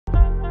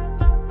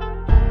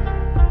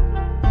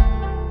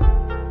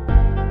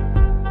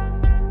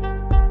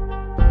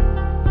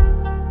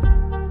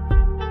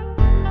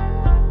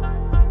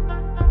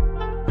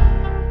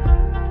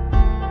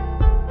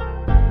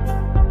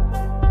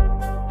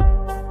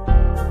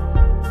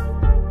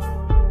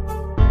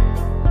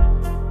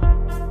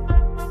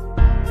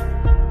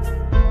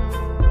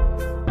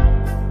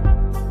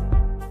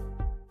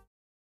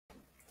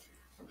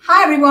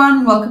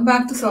everyone, welcome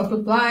back to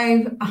CELPIP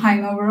Live.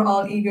 I'm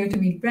overall eager to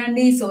meet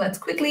Brandi, so let's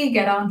quickly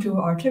get on to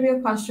our trivia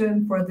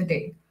question for the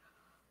day.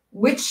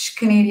 Which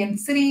Canadian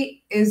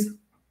city is,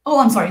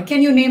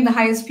 can you name the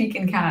highest peak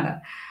in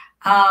Canada?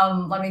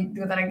 Let me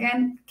do that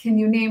again. Can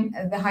you name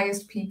the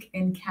highest peak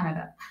in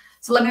Canada?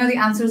 So let me know the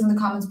answers in the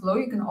comments below.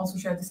 You can also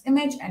share this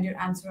image and your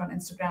answer on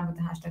Instagram with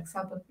the hashtag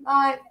CELPIP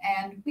Live,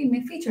 and we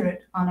may feature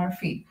it on our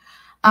feed.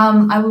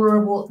 I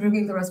will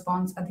reveal the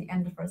response at the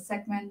end of our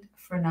segment.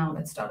 For now,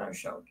 let's start our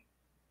show.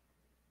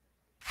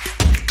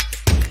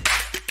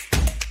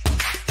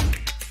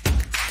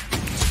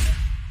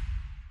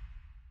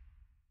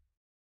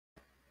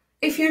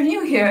 If you're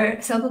new here,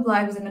 CELPIP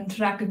Live is an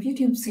interactive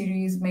YouTube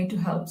series made to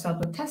help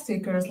CELPIP test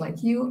takers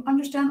like you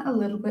understand a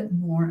little bit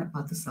more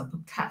about the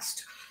CELPIP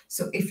test.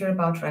 So if you're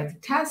about to write the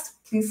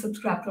test, please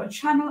subscribe to our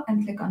channel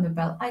and click on the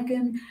bell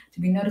icon to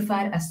be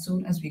notified as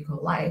soon as we go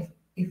live.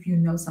 If you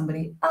know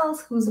somebody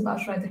else who's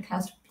about to write the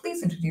test,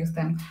 please introduce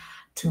them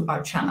to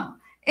our channel.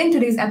 In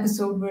today's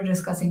episode, we're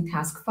discussing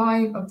task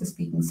 5 of the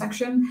speaking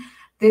section.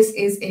 This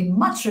is a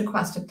much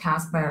requested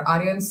task by our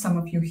audience. Some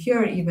of you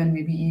here even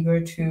may be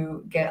eager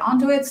to get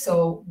onto it,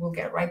 so we'll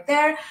get right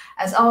there.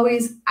 As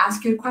always,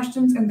 ask your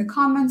questions in the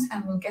comments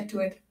and we'll get to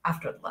it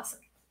after the lesson.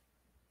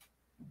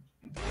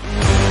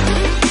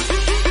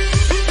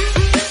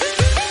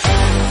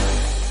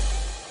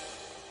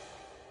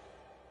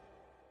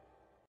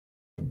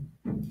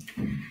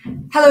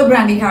 Hello,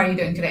 Brandi. How are you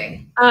doing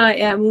today? I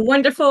am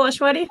wonderful,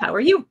 Ashwati. How are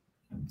you?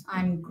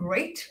 I'm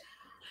great.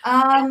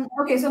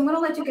 Okay, so I'm going to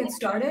let you get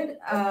started.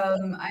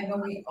 I know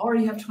we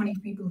already have 20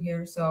 people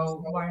here,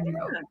 so why don't you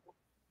go?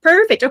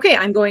 Perfect. Okay,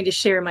 I'm going to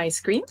share my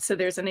screen. So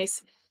there's a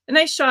nice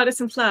shot of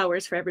some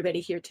flowers for everybody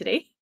here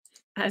today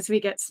as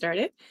we get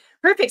started.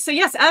 Perfect. So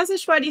yes, as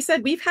Ashwati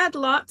said, we've had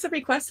lots of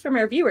requests from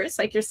our viewers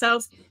like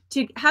yourselves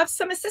to have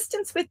some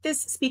assistance with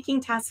this speaking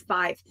task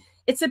 5.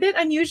 It's a bit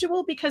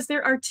unusual because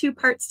there are 2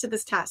 parts to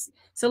this task.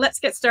 So let's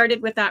get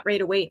started with that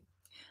right away.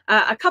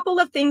 A couple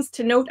of things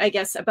to note, I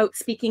guess, about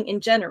speaking in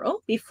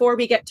general before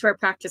we get to our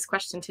practice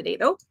question today,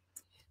 though.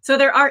 So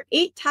there are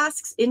 8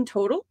 tasks in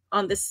total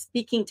on the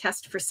speaking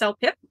test for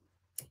CELPIP.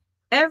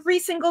 Every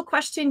single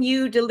question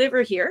you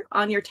deliver here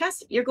on your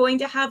test, you're going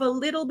to have a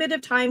little bit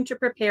of time to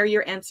prepare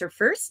your answer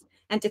first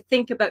and to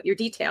think about your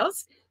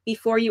details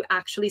before you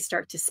actually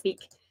start to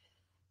speak.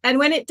 And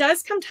when it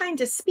does come time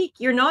to speak,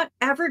 you're not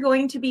ever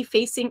going to be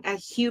facing a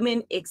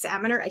human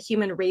examiner, a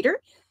human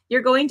rater.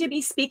 You're going to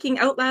be speaking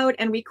out loud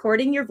and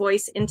recording your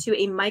voice into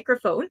a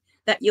microphone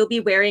that you'll be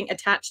wearing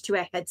attached to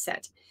a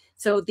headset.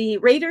 So the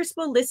raters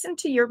will listen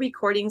to your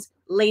recordings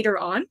later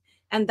on,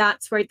 and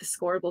that's where the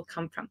score will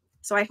come from.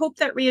 So I hope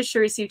that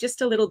reassures you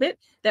just a little bit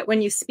that when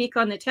you speak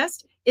on the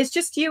test, it's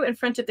just you in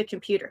front of the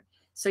computer.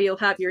 So you'll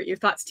have your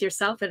thoughts to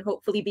yourself and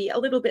hopefully be a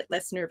little bit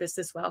less nervous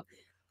as well.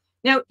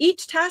 Now,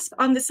 each task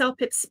on the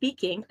CELPIP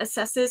speaking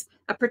assesses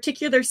a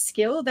particular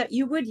skill that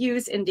you would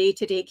use in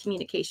day-to-day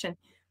communication.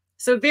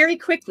 So very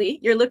quickly,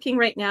 you're looking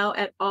right now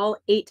at all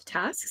 8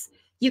 tasks.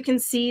 You can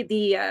see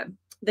the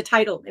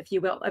title, if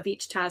you will, of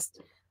each task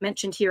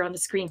mentioned here on the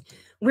screen.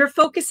 We're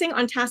focusing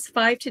on task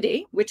 5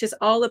 today, which is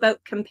all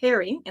about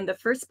comparing in the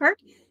first part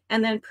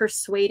and then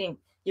persuading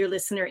your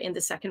listener in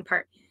the second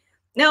part.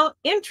 Now,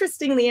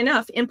 interestingly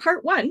enough, in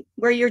part 1,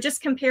 where you're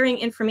just comparing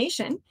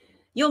information,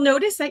 you'll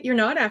notice that you're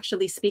not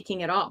actually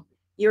speaking at all.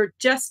 You're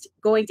just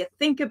going to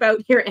think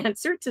about your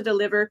answer to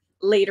deliver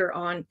later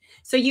on.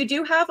 So you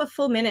do have a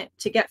full minute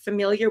to get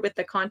familiar with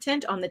the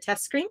content on the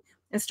test screen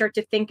and start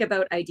to think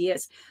about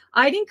ideas.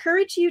 I'd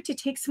encourage you to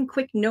take some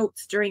quick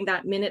notes during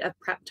that minute of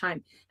prep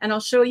time, and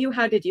I'll show you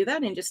how to do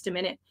that in just a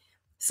minute.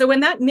 So when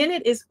that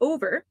minute is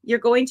over, you're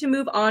going to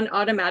move on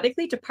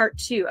automatically to part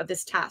 2 of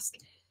this task.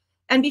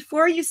 And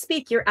before you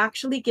speak, you're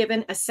actually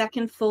given a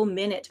second full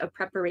minute of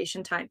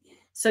preparation time.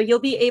 So you'll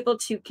be able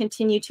to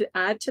continue to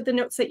add to the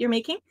notes that you're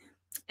making.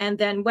 And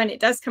then when it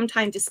does come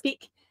time to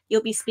speak,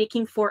 you'll be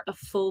speaking for a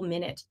full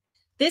minute.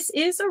 This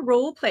is a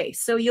role play,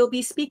 so you'll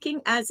be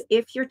speaking as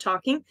if you're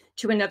talking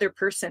to another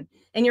person.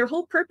 And your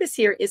whole purpose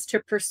here is to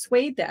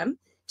persuade them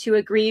to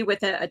agree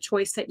with a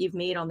choice that you've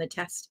made on the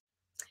test.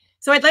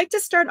 So I'd like to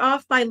start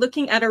off by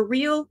looking at a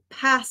real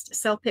past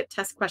CELPIP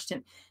test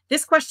question.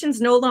 This question's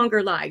no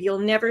longer live. You'll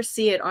never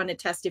see it on a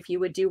test if you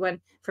would do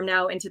one from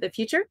now into the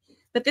future.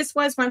 But this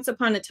was once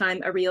upon a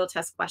time a real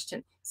test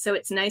question. So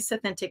it's nice,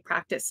 authentic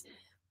practice.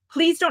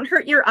 Please don't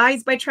hurt your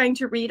eyes by trying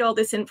to read all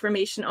this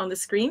information on the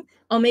screen.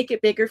 I'll make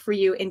it bigger for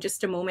you in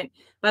just a moment.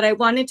 But I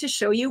wanted to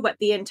show you what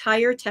the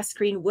entire test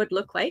screen would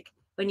look like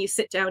when you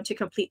sit down to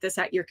complete this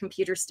at your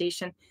computer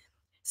station.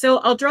 So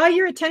I'll draw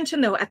your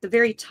attention, though, at the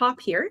very top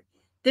here.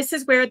 This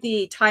is where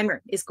the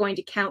timer is going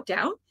to count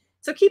down.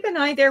 So keep an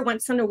eye there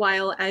once in a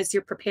while as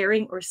you're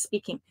preparing or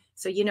speaking,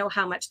 so you know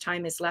how much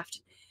time is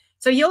left.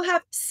 So you'll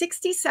have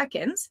 60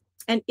 seconds.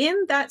 And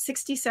in that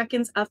 60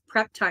 seconds of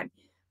prep time,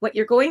 what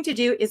you're going to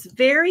do is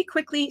very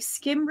quickly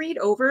skim read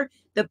over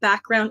the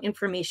background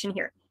information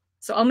here.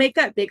 So I'll make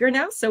that bigger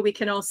now so we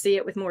can all see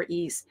it with more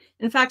ease.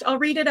 In fact, I'll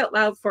read it out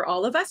loud for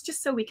all of us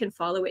just so we can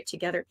follow it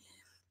together.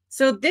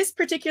 So this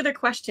particular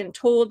question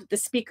told the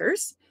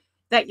speakers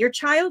that your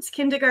child's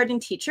kindergarten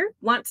teacher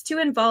wants to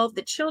involve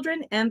the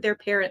children and their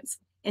parents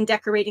in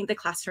decorating the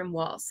classroom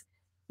walls.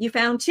 You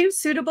found 2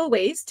 suitable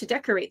ways to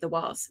decorate the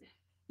walls.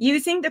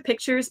 Using the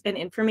pictures and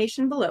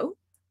information below,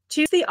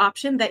 choose the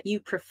option that you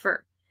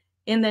prefer.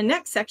 In the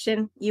next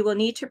section, you will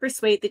need to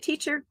persuade the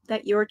teacher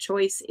that your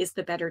choice is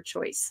the better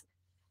choice.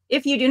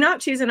 If you do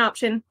not choose an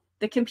option,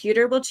 the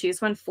computer will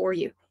choose one for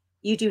you.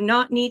 You do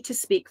not need to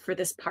speak for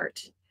this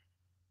part.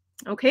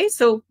 Okay,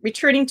 so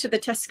returning to the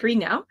test screen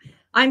now,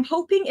 I'm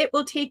hoping it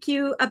will take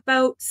you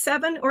about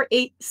 7 or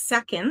 8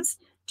 seconds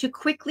to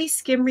quickly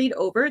skim read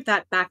over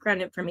that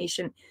background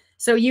information.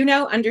 So you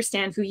now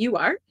understand who you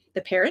are,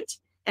 the parent,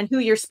 and who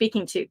you're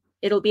speaking to.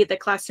 It'll be the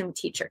classroom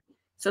teacher.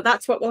 So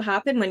that's what will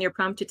happen when you're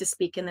prompted to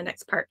speak in the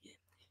next part.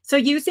 So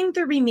using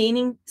the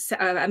remaining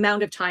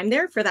amount of time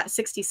there for that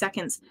 60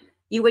 seconds,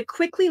 you would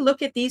quickly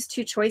look at these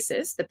 2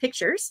 choices, the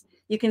pictures.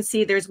 You can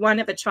see there's one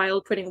of a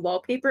child putting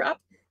wallpaper up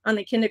on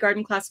the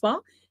kindergarten class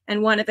wall,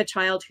 and one of a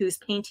child who's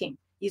painting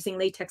using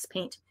latex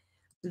paint.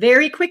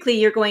 Very quickly,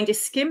 you're going to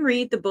skim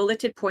read the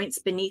bulleted points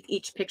beneath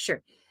each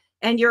picture.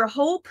 And your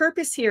whole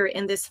purpose here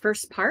in this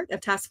first part of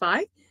task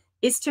 5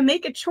 is to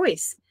make a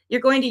choice.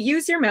 You're going to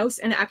use your mouse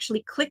and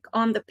actually click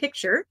on the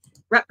picture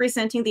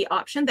representing the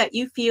option that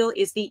you feel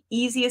is the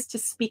easiest to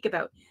speak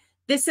about.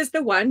 This is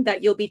the one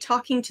that you'll be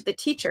talking to the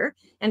teacher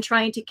and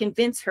trying to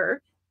convince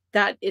her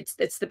that it's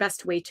the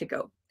best way to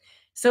go.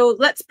 So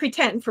let's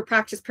pretend for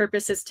practice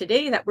purposes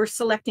today that we're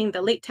selecting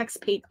the latex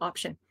paint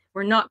option.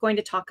 We're not going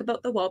to talk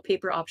about the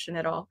wallpaper option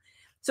at all.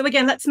 So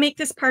again, let's make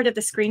this part of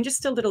the screen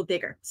just a little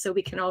bigger so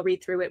we can all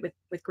read through it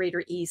with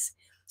greater ease.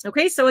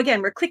 Okay, so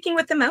again, we're clicking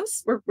with the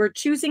mouse. We're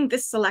choosing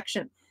this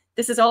selection.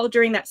 This is all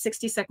during that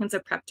 60 seconds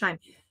of prep time.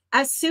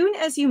 As soon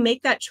as you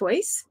make that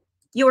choice,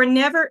 you are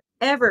never,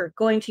 ever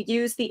going to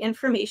use the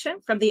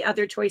information from the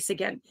other choice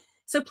again.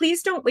 So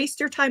please don't waste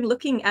your time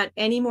looking at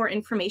any more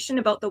information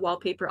about the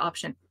wallpaper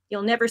option.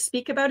 You'll never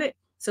speak about it,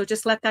 so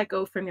just let that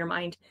go from your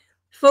mind.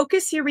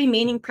 Focus your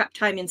remaining prep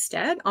time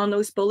instead on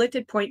those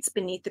bulleted points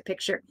beneath the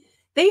picture.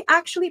 They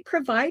actually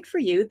provide for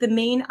you the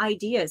main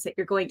ideas that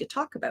you're going to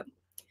talk about.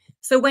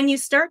 So when you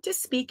start to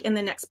speak in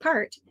the next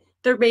part,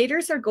 the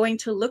raters are going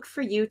to look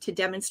for you to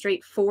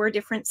demonstrate 4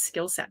 different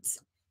skill sets.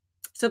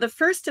 So the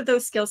first of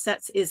those skill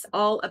sets is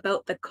all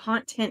about the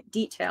content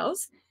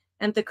details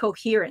and the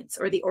coherence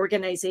or the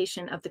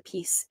organization of the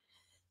piece.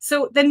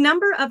 So the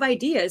number of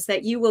ideas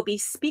that you will be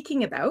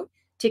speaking about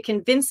to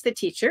convince the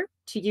teacher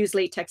to use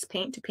latex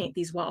paint to paint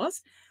these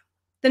walls,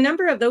 the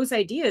number of those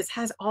ideas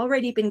has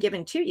already been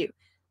given to you.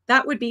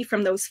 That would be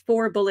from those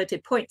 4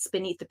 bulleted points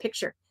beneath the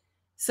picture.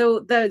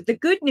 So the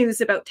good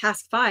news about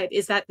task 5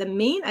 is that the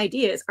main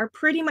ideas are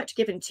pretty much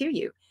given to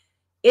you.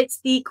 It's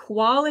the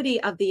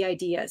quality of the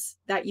ideas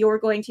that you're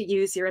going to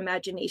use your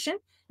imagination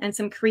and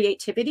some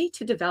creativity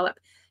to develop.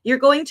 You're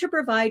going to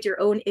provide your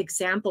own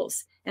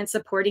examples and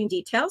supporting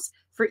details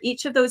for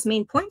each of those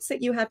main points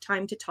that you have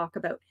time to talk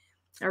about.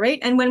 All right.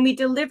 And when we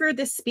deliver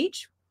this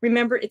speech,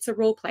 remember it's a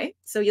role play.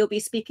 So you'll be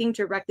speaking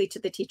directly to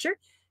the teacher.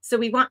 So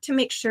we want to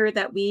make sure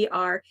that we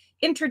are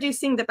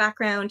introducing the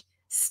background,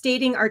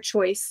 stating our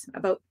choice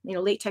about,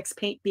 latex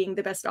paint being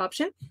the best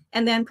option,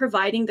 and then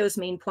providing those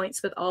main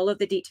points with all of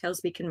the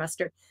details we can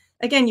muster.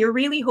 Again, you're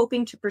really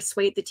hoping to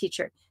persuade the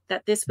teacher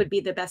that this would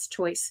be the best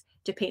choice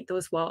to paint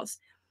those walls.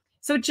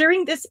 So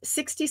during this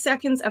 60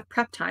 seconds of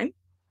prep time,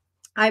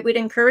 I would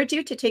encourage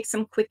you to take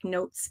some quick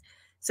notes.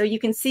 So you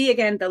can see,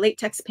 again, the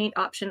latex paint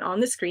option on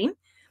the screen.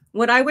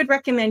 What I would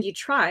recommend you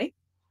try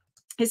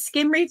is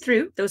skim read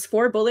through those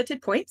 4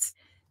 bulleted points.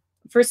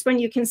 First one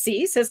you can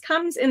see says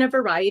comes in a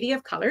variety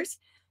of colors.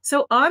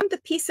 So on the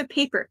piece of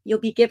paper you'll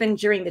be given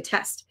during the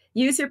test,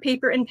 use your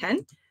paper and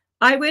pen.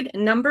 I would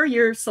number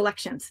your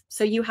selections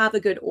so you have a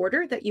good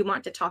order that you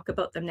want to talk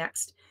about them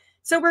next.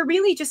 So we're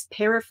really just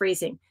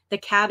paraphrasing the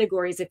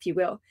categories, if you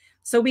will,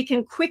 so we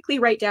can quickly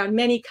write down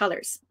many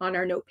colors on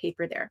our note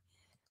paper there.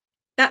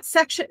 That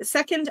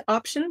second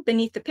option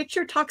beneath the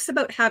picture talks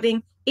about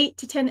having 8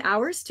 to 10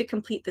 hours to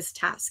complete this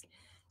task.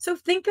 So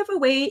think of a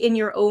way in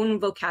your own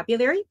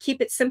vocabulary,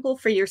 keep it simple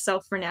for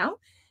yourself for now.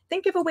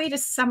 Think of a way to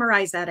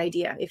summarize that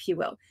idea, if you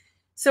will.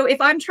 So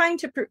if I'm trying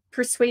to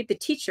persuade the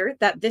teacher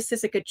that this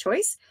is a good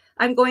choice,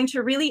 I'm going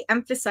to really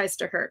emphasize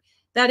to her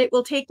that it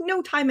will take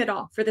no time at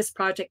all for this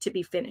project to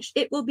be finished.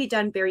 It will be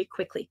done very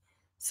quickly.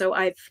 So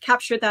I've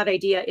captured that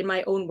idea in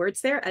my own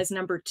words there as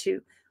number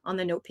 2 on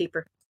the note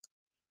paper.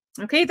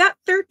 Okay, that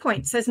third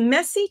point says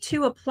messy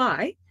to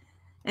apply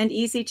and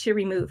easy to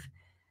remove.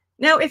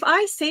 Now, if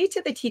I say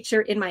to the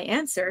teacher in my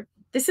answer,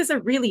 this is a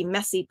really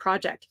messy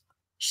project,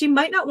 she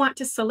might not want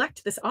to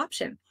select this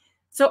option.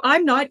 So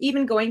I'm not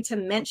even going to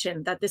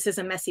mention that this is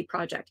a messy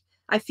project.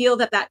 I feel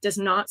that that does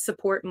not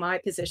support my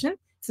position.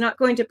 It's not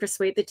going to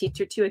persuade the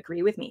teacher to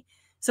agree with me.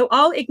 So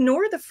I'll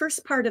ignore the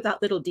first part of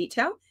that little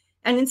detail,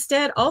 and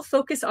instead I'll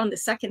focus on the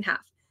second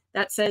half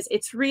that says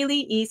it's really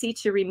easy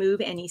to remove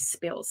any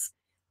spills.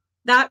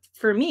 That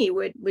for me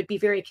would be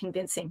very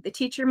convincing. The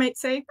teacher might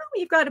say, oh,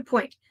 you've got a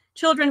point.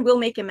 Children will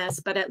make a mess,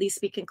 but at least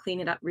we can clean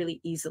it up really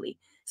easily.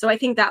 So I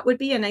think that would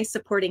be a nice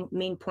supporting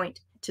main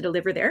point to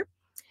deliver there.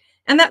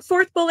 And that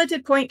fourth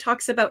bulleted point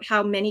talks about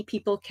how many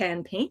people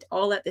can paint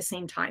all at the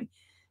same time.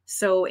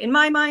 So in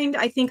my mind,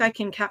 I think I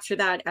can capture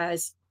that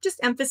as just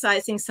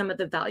emphasizing some of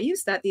the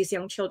values that these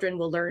young children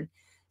will learn.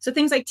 So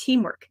things like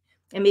teamwork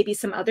and maybe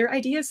some other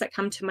ideas that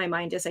come to my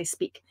mind as I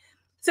speak.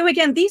 So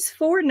again, these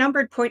 4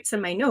 numbered points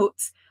in my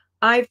notes,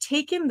 I've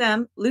taken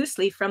them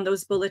loosely from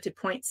those bulleted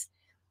points.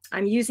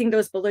 I'm using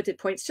those bulleted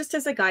points just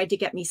as a guide to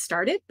get me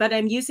started, but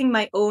I'm using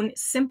my own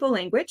simple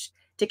language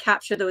to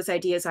capture those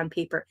ideas on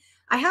paper.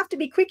 I have to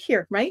be quick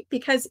here, right?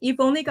 Because you've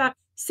only got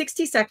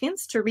 60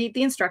 seconds to read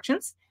the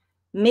instructions,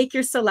 make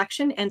your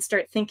selection, and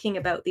start thinking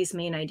about these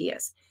main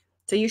ideas.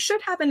 So you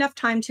should have enough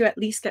time to at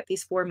least get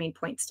these 4 main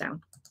points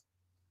down.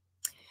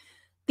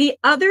 The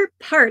other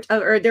part,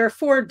 or there are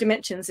 4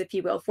 dimensions, if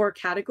you will, 4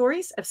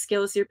 categories of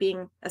skills you're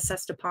being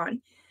assessed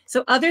upon.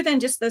 So other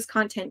than just those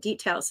content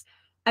details,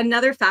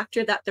 another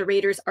factor that the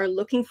raters are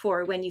looking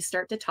for when you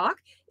start to talk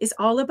is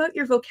all about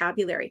your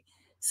vocabulary.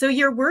 So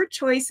your word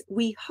choice,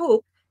 we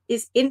hope,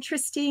 is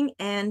interesting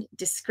and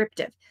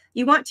descriptive.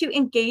 You want to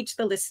engage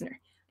the listener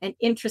and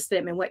interest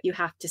them in what you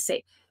have to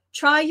say.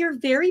 Try your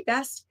very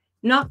best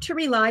not to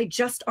rely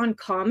just on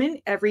common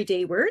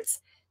everyday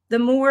words. The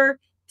more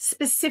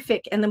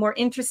specific and the more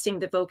interesting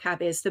the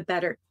vocab is, the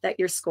better that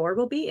your score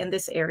will be in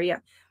this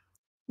area.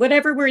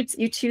 Whatever words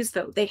you choose,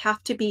 though, they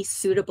have to be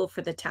suitable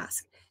for the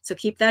task. So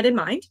keep that in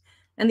mind.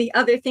 And the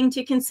other thing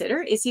to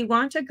consider is you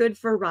want a good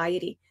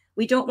variety.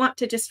 We don't want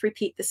to just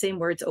repeat the same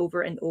words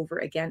over and over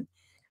again.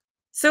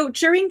 So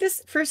during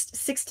this first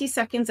 60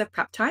 seconds of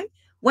prep time,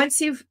 once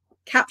you've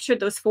captured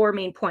those 4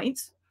 main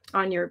points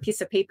on your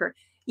piece of paper,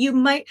 you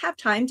might have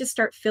time to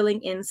start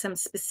filling in some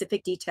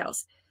specific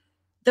details.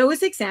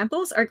 Those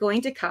examples are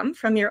going to come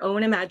from your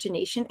own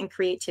imagination and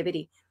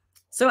creativity.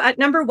 So at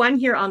number 1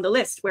 here on the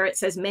list, where it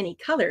says many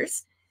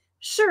colors,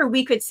 sure,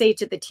 we could say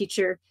to the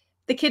teacher,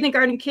 the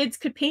kindergarten kids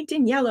could paint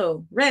in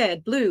yellow,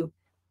 red, blue.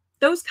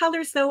 Those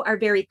colors, though, are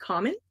very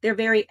common. They're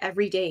very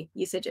everyday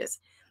usages.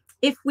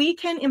 If we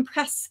can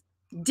impress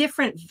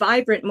different,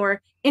 vibrant,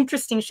 more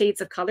interesting shades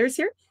of colors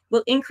here,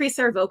 we'll increase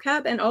our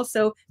vocab and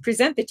also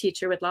present the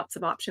teacher with lots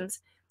of options.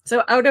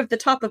 So out of the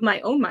top of my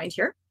own mind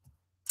here,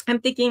 I'm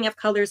thinking of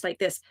colors like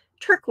this: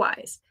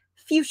 turquoise,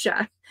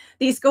 fuchsia.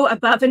 These go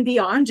above and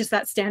beyond just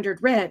that standard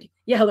red,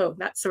 yellow,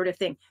 that sort of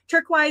thing.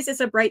 Turquoise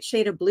is a bright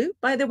shade of blue,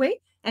 by the way,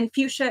 and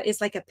fuchsia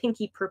is like a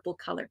pinky purple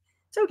color.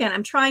 So again,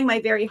 I'm trying my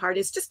very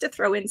hardest just to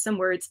throw in some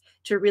words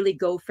to really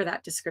go for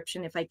that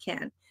description if I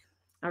can.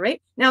 All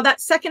right. Now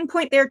that second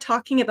point there,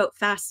 talking about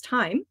fast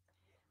time,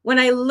 when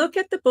I look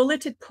at the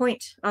bulleted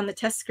point on the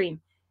test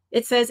screen,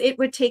 it says it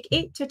would take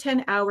 8 to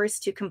 10 hours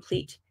to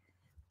complete.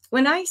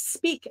 When I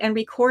speak and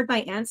record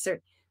my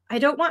answer, I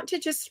don't want to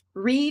just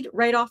read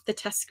right off the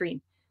test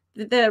screen.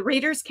 The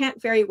raters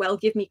can't very well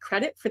give me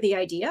credit for the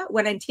idea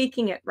when I'm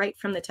taking it right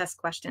from the test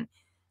question.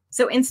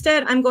 So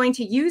instead, I'm going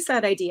to use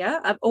that idea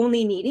of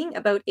only needing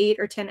about 8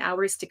 or 10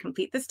 hours to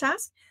complete this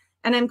task,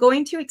 and I'm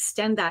going to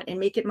extend that and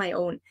make it my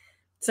own.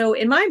 So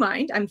in my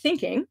mind, I'm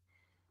thinking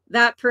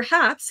that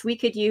perhaps we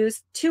could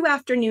use 2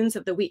 afternoons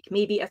of the week,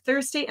 maybe a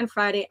Thursday and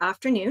Friday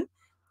afternoon,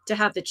 to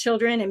have the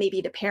children and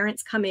maybe the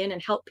parents come in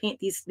and help paint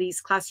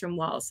these classroom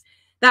walls.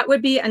 That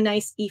would be a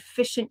nice,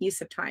 efficient use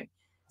of time.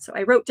 So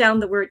I wrote down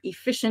the word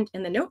efficient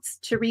in the notes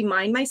to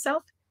remind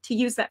myself to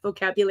use that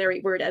vocabulary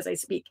word as I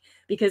speak,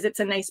 because it's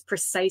a nice,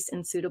 precise,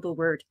 and suitable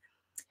word.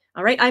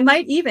 All right, I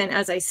might even,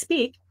 as I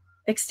speak,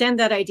 extend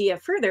that idea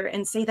further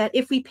and say that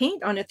if we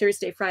paint on a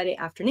Thursday, Friday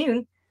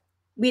afternoon,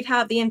 we'd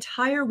have the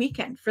entire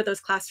weekend for those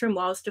classroom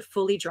walls to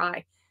fully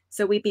dry.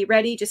 So we'd be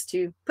ready just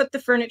to put the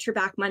furniture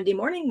back Monday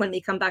morning when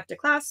we come back to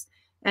class,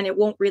 and it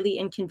won't really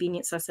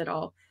inconvenience us at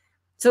all.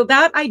 So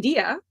that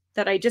idea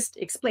that I just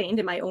explained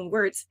in my own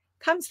words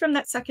comes from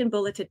that second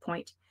bulleted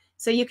point.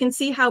 So you can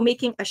see how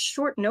making a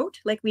short note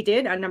like we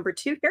did on number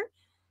 2 here,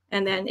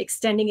 and then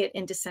extending it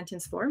into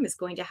sentence form is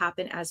going to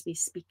happen as we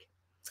speak.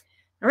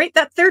 All right,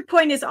 that third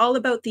point is all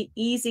about the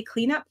easy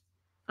cleanup.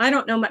 I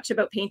don't know much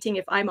about painting,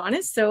 if I'm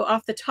honest. So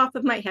off the top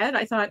of my head,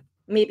 I thought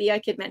maybe I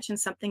could mention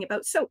something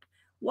about soap,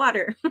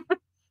 water.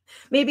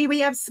 Maybe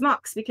we have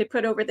smocks we could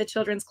put over the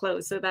children's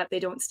clothes so that they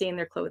don't stain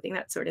their clothing,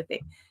 that sort of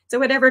thing. So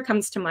whatever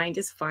comes to mind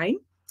is fine.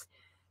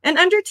 And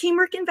under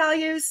teamwork and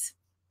values,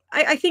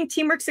 I think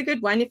teamwork's a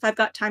good one if I've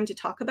got time to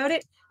talk about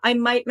it. I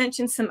might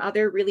mention some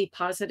other really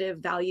positive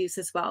values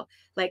as well,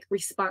 like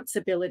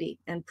responsibility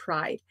and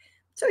pride.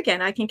 So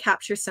again, I can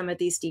capture some of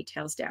these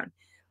details down.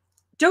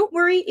 Don't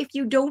worry if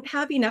you don't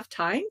have enough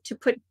time to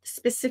put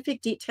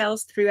specific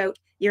details throughout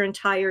your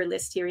entire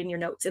list here in your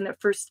notes in the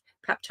first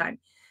prep time.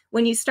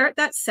 When you start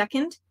that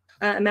second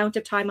amount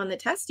of time on the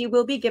test, you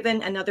will be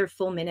given another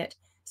full minute.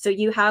 So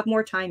you have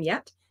more time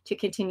yet to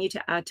continue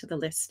to add to the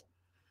list.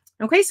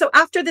 Okay, so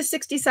after the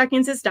 60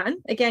 seconds is done,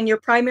 again, your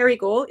primary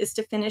goal is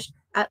to finish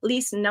at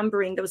least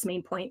numbering those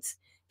main points.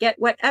 Get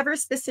whatever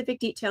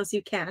specific details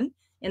you can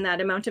in that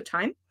amount of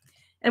time.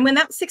 And when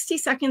that 60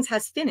 seconds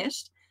has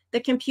finished, the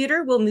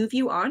computer will move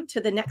you on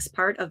to the next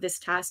part of this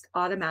task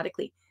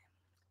automatically.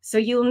 So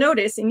you'll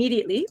notice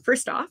immediately,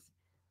 first off,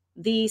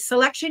 the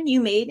selection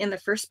you made in the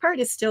first part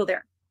is still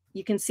there.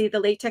 You can see the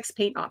latex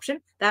paint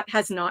option. That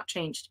has not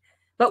changed.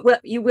 But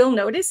what you will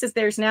notice is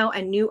there's now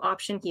a new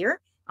option here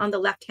on the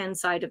left-hand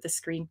side of the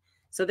screen.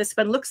 So this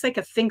one looks like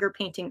a finger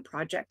painting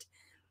project.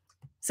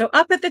 So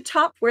up at the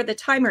top where the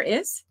timer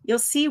is, you'll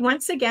see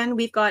once again,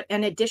 we've got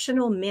an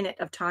additional minute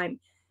of time.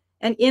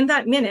 And in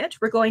that minute,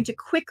 we're going to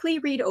quickly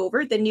read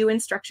over the new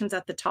instructions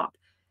at the top.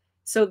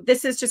 So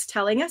this is just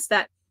telling us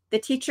that the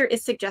teacher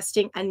is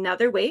suggesting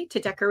another way to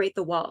decorate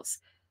the walls.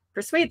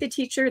 Persuade the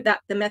teacher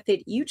that the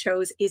method you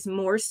chose is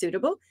more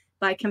suitable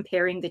by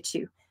comparing the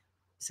two.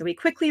 So we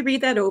quickly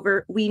read that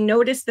over. We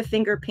notice the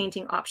finger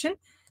painting option,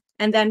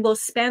 and then we'll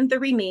spend the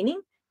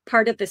remaining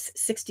part of this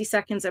 60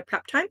 seconds of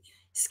prep time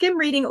skim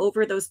reading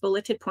over those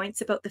bulleted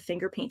points about the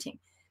finger painting.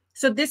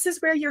 So this is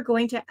where you're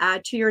going to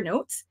add to your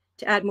notes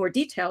to add more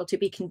detail to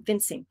be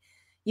convincing.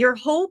 Your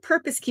whole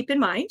purpose, keep in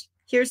mind,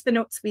 here's the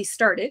notes we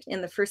started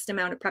in the first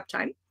amount of prep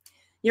time.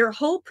 Your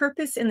whole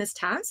purpose in this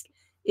task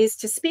is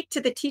to speak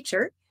to the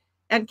teacher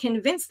and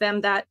convince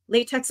them that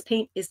latex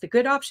paint is the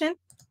good option,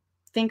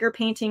 finger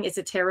painting is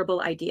a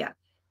terrible idea.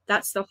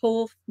 That's the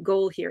whole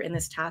goal here in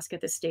this task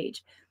at this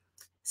stage.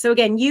 So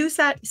again, use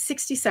that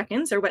 60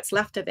 seconds or what's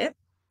left of it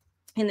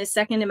in the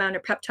second amount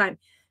of prep time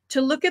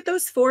to look at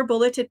those 4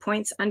 bulleted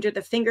points under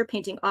the finger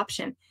painting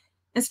option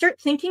and start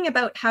thinking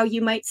about how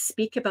you might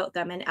speak about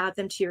them and add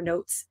them to your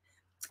notes.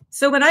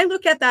 So when I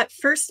look at that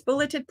first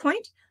bulleted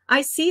point,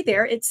 I see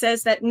there it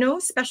says that no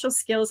special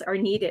skills are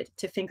needed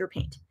to finger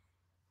paint.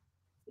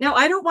 Now,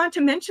 I don't want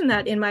to mention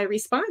that in my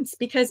response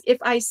because if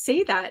I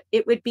say that,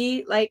 it would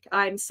be like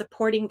I'm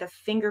supporting the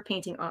finger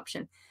painting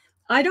option.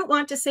 I don't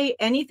want to say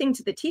anything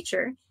to the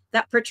teacher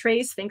that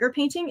portrays finger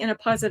painting in a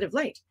positive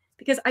light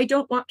because I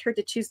don't want her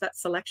to choose that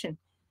selection.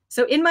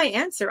 So in my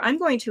answer, I'm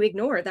going to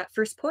ignore that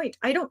first point.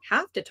 I don't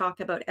have to talk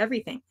about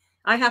everything.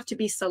 I have to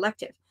be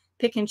selective,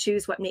 pick and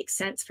choose what makes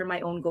sense for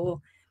my own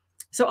goal.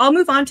 So I'll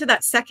move on to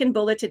that second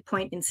bulleted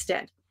point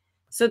instead.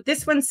 So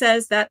this one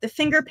says that the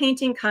finger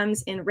painting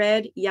comes in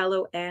red,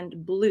 yellow,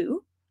 and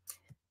blue.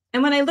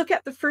 And when I look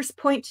at the first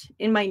point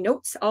in my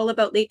notes, all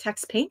about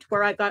latex paint,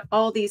 where I've got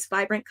all these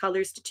vibrant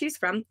colors to choose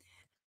from,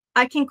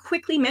 I can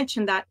quickly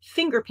mention that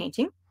finger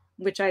painting,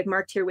 which I've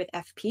marked here with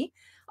FP,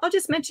 I'll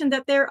just mention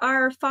that there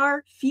are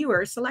far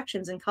fewer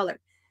selections in color.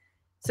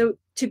 So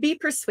to be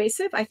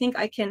persuasive, I think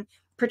I can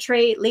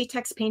portray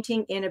latex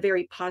painting in a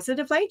very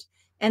positive light.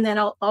 And then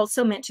I'll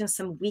also mention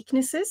some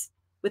weaknesses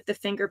with the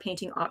finger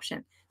painting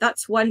option.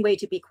 That's one way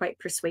to be quite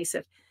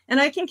persuasive. And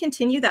I can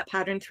continue that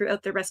pattern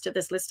throughout the rest of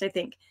this list, I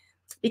think,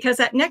 because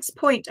that next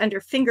point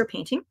under finger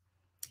painting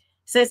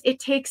says it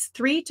takes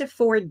 3 to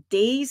 4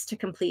 days to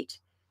complete.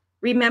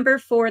 Remember,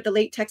 for the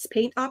latex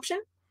paint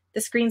option,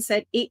 the screen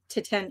said 8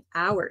 to 10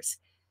 hours.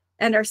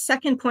 And our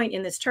second point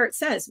in this chart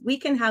says we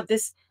can have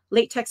this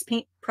latex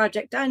paint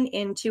project done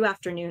in 2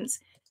 afternoons.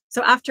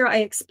 So after I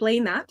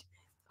explain that,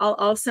 I'll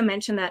also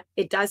mention that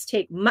it does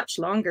take much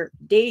longer,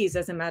 days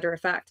as a matter of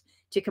fact,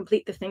 to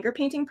complete the finger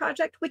painting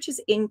project, which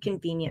is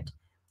inconvenient.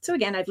 So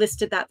again, I've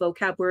listed that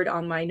vocab word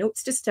on my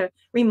notes just to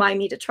remind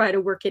me to try to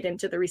work it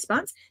into the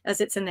response,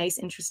 as it's a nice,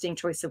 interesting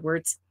choice of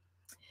words.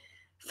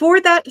 For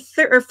that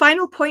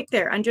final point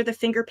there under the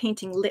finger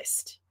painting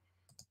list,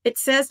 it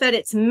says that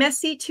it's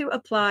messy to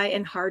apply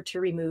and hard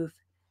to remove.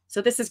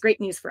 So this is great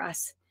news for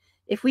us.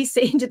 If we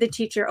say to the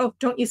teacher, oh,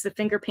 don't use the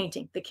finger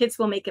painting, the kids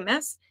will make a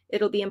mess.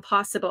 It'll be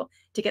impossible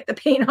to get the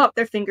paint off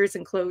their fingers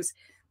and clothes.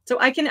 So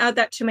I can add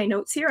that to my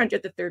notes here under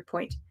the third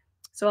point.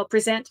 So I'll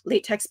present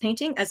latex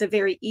painting as a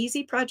very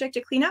easy project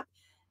to clean up.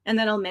 And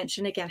then I'll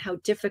mention again how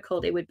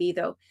difficult it would be,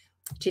 though,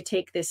 to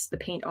take the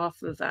paint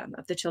off of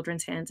the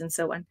children's hands and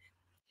so on.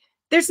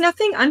 There's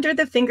nothing under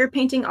the finger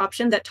painting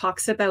option that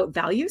talks about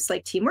values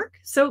like teamwork.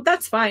 So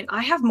that's fine.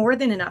 I have more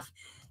than enough.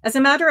 As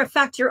a matter of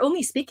fact, you're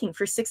only speaking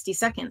for 60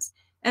 seconds.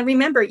 And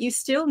remember, you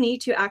still need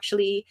to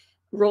actually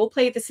role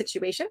play the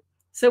situation.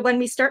 So when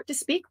we start to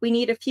speak, we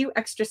need a few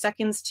extra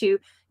seconds to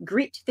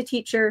greet the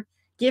teacher,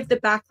 give the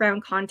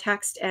background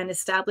context, and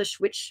establish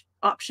which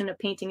option of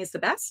painting is the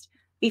best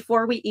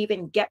before we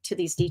even get to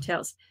these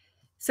details.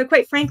 So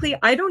quite frankly,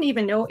 I don't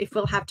even know if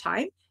we'll have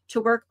time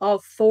to work all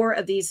 4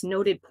 of these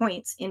noted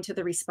points into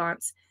the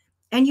response.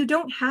 And you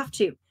don't have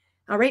to.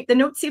 All right, the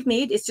notes you've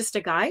made is just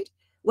a guide.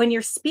 When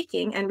you're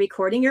speaking and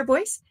recording your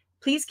voice,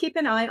 please keep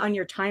an eye on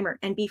your timer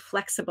and be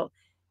flexible.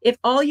 If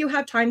all you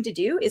have time to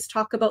do is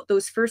talk about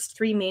those first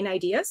 3 main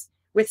ideas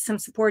with some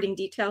supporting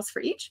details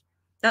for each,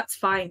 that's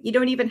fine. You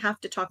don't even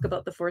have to talk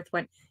about the 4th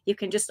one. You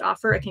can just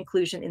offer a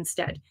conclusion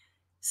instead.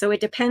 So it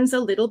depends a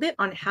little bit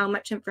on how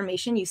much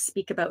information you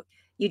speak about.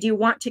 You do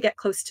want to get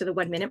close to the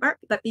 1 minute mark,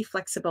 but be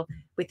flexible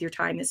with your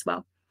time as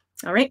well.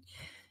 All right.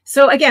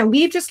 So again,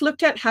 we've just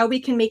looked at how we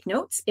can make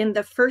notes in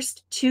the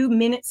first 2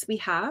 minutes we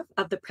have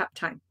of the prep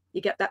time.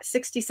 You get that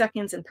 60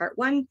 seconds in part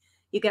 1.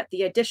 You get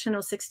the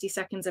additional 60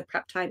 seconds of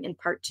prep time in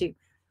part 2.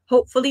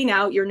 Hopefully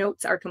now your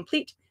notes are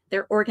complete,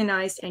 they're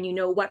organized, and you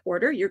know what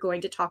order you're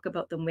going to talk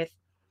about them with.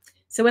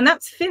 So when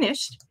that's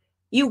finished,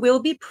 you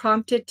will be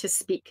prompted to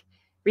speak.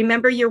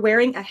 Remember, you're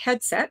wearing a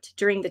headset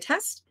during the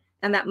test,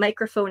 and that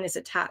microphone is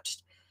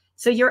attached.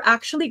 So you're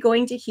actually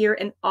going to hear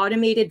an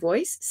automated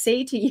voice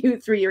say to you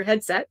through your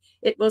headset,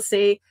 it will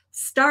say,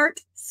 start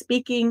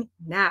speaking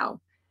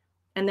now.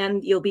 And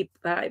then you'll be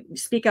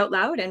speak out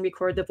loud and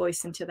record the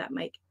voice into that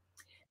mic.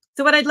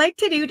 So what I'd like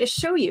to do to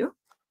show you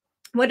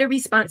what a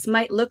response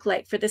might look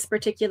like for this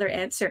particular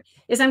answer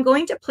is I'm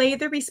going to play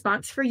the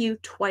response for you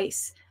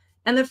twice.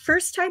 And the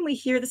first time we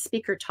hear the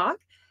speaker talk,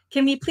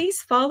 can we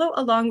please follow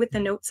along with the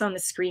notes on the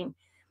screen?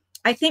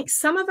 I think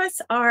some of us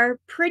are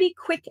pretty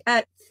quick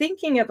at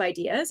thinking of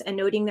ideas and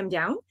noting them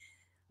down,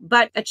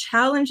 but a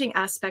challenging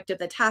aspect of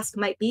the task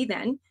might be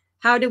then,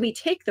 how do we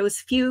take those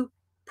few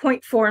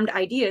point-formed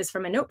ideas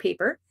from a note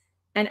paper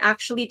and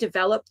actually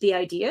develop the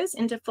ideas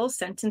into full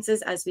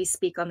sentences as we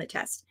speak on the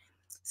test?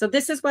 So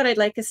this is what I'd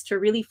like us to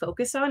really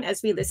focus on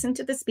as we listen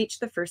to the speech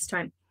the first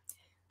time.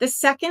 The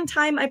second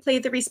time I play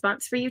the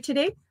response for you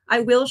today, I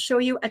will show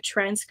you a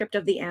transcript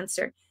of the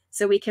answer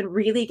so we can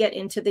really get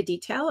into the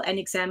detail and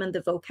examine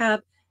the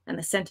vocab and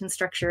the sentence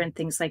structure and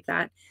things like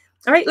that.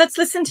 All right, let's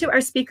listen to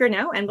our speaker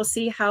now and we'll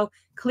see how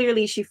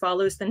clearly she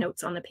follows the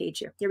notes on the page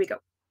here. Here we go.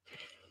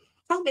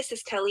 Oh,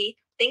 Mrs. Kelly,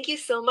 thank you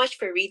so much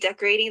for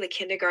redecorating the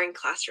kindergarten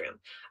classroom.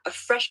 A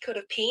fresh coat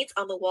of paint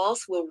on the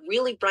walls will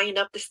really brighten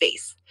up the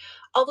space.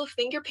 Although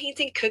finger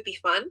painting could be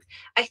fun,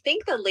 I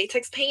think the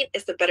latex paint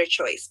is the better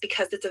choice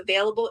because it's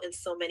available in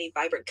so many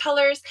vibrant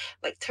colors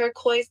like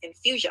turquoise and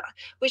fuchsia,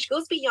 which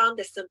goes beyond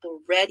the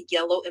simple red,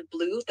 yellow, and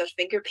blue that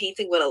finger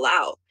painting would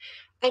allow.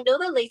 I know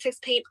that latex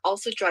paint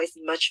also dries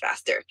much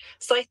faster,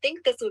 so I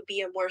think this would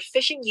be a more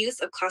efficient use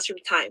of classroom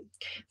time.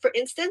 For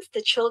instance,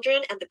 the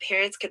children and the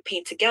parents could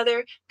paint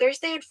together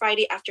Thursday and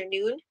Friday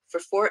afternoon for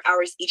 4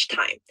 hours each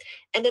time,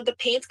 and then the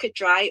paints could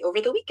dry over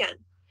the weekend.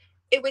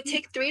 It would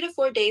take 3 to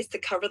 4 days to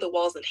cover the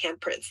walls and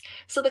handprints,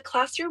 so the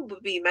classroom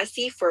would be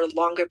messy for a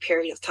longer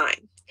period of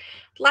time.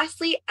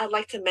 Lastly, I'd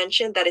like to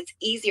mention that it's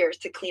easier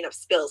to clean up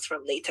spills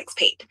from latex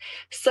paint,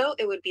 so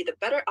it would be the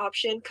better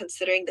option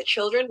considering the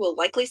children will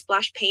likely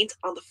splash paint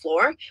on the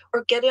floor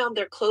or get it on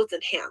their clothes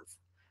and hands.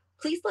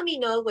 Please let me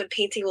know when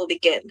painting will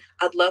begin.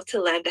 I'd love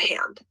to lend a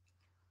hand.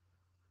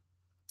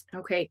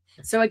 Okay,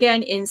 so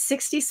again, in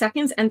 60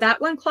 seconds, and that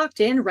one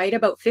clocked in right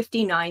about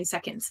 59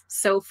 seconds.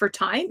 So for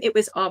time, it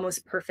was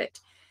almost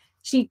perfect.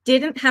 She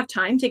didn't have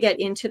time to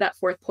get into that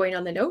fourth point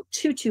on the note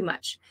too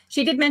much.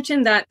 She did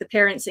mention that the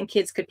parents and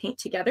kids could paint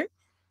together,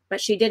 but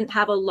she didn't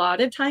have a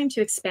lot of time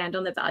to expand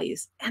on the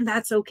values. And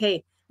that's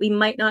okay. We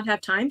might not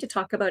have time to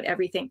talk about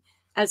everything.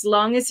 As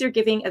long as you're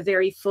giving a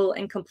very full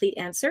and complete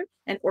answer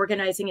and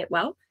organizing it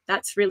well,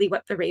 that's really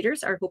what the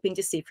raters are hoping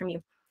to see from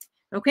you.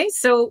 Okay,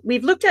 so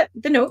we've looked at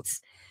the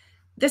notes.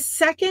 The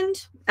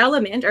second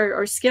element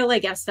or skill, I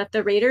guess, that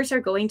the raters are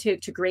going to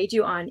grade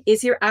you on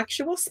is your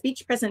actual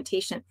speech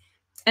presentation.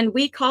 And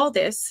we call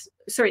this,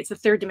 sorry, it's the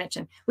third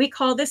dimension. We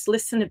call this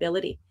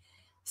listenability.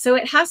 So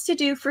it has to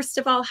do, first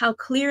of all, how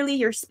clearly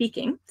you're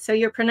speaking. So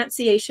your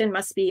pronunciation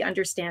must be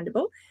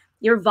understandable.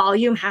 Your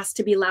volume has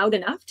to be loud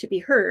enough to be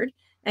heard,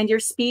 and your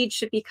speed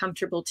should be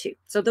comfortable too.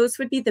 So those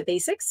would be the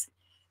basics.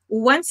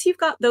 Once you've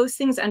got those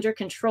things under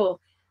control,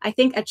 I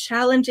think a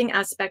challenging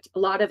aspect a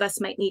lot of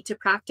us might need to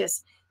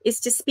practice is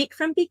to speak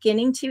from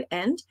beginning to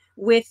end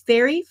with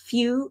very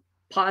few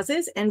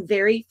pauses and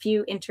very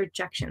few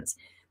interjections.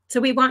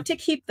 So we want to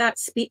keep that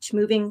speech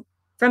moving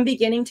from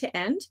beginning to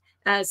end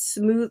as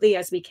smoothly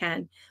as we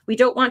can. We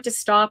don't want to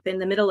stop in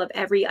the middle of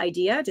every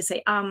idea to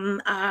say,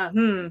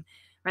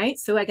 right?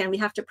 So again, we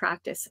have to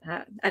practice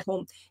at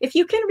home. If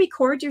you can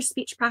record your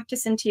speech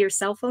practice into your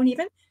cell phone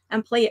even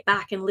and play it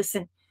back and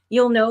listen,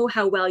 you'll know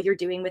how well you're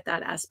doing with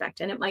that aspect.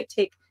 And it might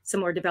take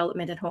some more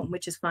development at home,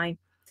 which is fine.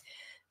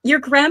 Your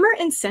grammar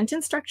and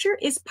sentence structure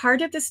is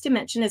part of this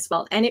dimension as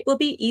well, and it will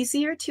be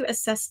easier to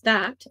assess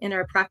that in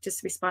our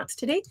practice response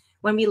today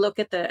when we look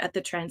at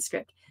the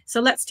transcript.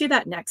 So let's do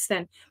that next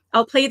then.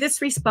 I'll play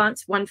this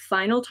response one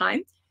final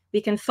time.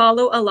 We can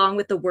follow along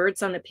with the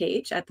words on the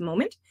page at the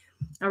moment.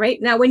 All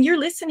right, now when you're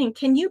listening,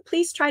 can you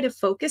please try to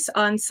focus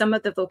on some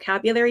of the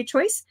vocabulary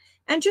choice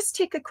and just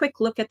take a quick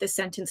look at the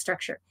sentence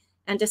structure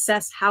and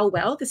assess how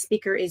well the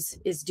speaker is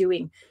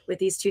doing with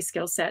these two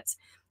skill sets.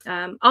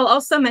 I'll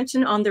also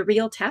mention on the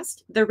real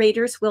test, the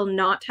raters will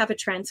not have a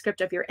transcript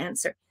of your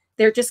answer.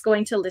 They're just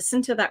going to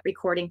listen to that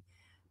recording.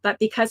 But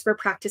because we're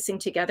practicing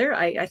together,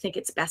 I think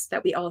it's best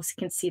that we all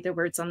can see the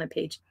words on the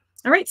page.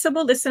 All right, so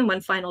we'll listen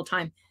one final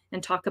time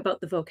and talk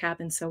about the vocab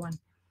and so on.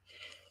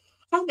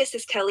 Oh,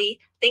 Mrs. Kelly,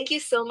 thank you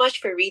so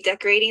much for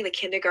redecorating the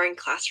kindergarten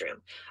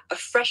classroom. A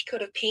fresh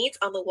coat of paint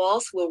on the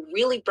walls will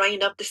really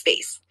brighten up the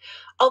space.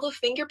 Although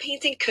finger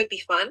painting could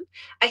be fun,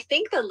 I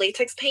think that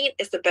latex paint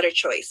is the better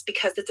choice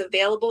because it's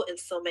available in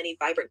so many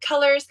vibrant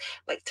colors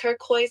like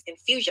turquoise and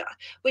fuchsia,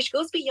 which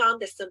goes beyond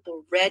the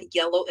simple red,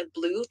 yellow, and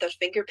blue that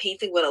finger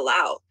painting would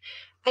allow.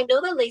 I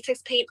know that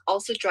latex paint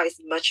also dries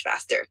much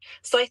faster,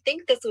 so I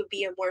think this would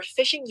be a more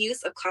efficient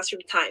use of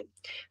classroom time.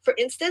 For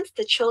instance,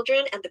 the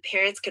children and the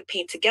parents could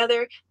paint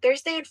together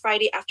Thursday and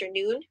Friday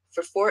afternoon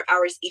for 4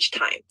 hours each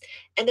time,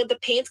 and then the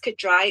paints could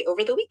dry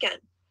over the weekend.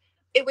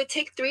 It would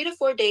take 3 to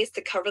 4 days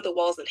to cover the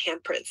walls in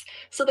handprints,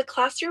 so the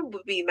classroom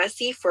would be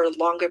messy for a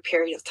longer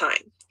period of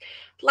time.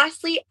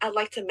 Lastly, I'd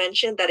like to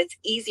mention that it's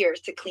easier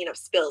to clean up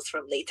spills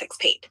from latex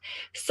paint,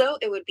 so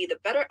it would be the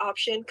better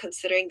option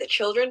considering the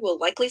children will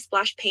likely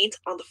splash paint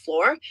on the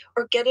floor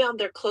or get it on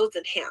their clothes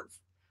and hands.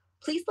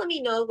 Please let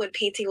me know when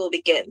painting will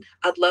begin.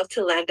 I'd love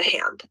to lend a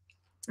hand.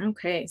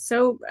 Okay,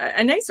 so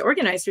a nice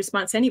organized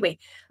response anyway.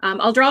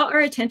 I'll draw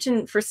our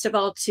attention, first of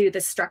all, to the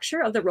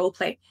structure of the role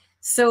play.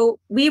 So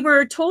we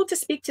were told to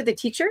speak to the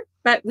teacher,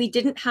 but we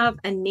didn't have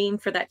a name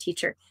for that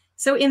teacher.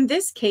 So in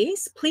this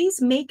case,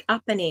 please make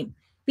up a name.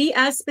 Be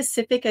as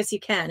specific as you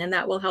can, and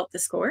that will help the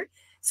score.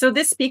 So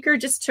this speaker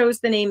just chose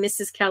the name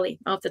Mrs. Kelly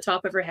off the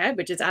top of her head,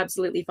 which is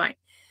absolutely fine.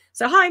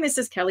 So hi,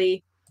 Mrs.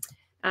 Kelly.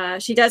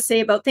 She does say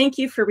about thank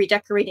you for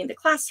redecorating the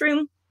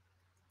classroom.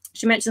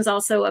 She mentions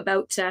also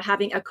about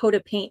having a coat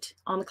of paint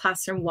on the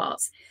classroom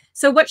walls.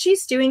 So what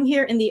she's doing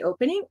here in the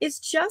opening is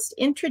just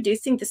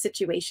introducing the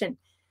situation.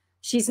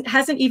 She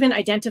hasn't even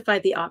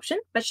identified the option,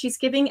 but she's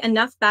giving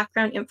enough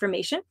background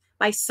information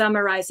by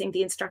summarizing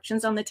the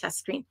instructions on the test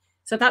screen.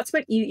 So that's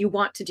what you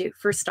want to do.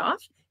 First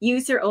off,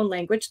 use your own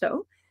language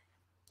though.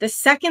 The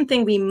second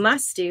thing we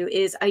must do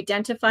is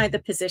identify the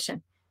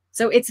position.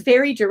 So it's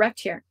very direct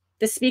here.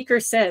 The speaker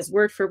says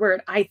word for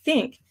word, I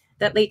think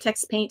that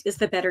latex paint is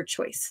the better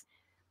choice.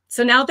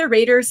 So now the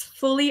raters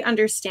fully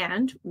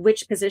understand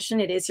which position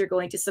it is you're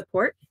going to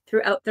support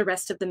throughout the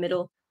rest of the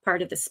middle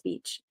part of the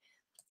speech.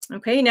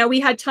 Okay, now we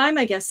had time,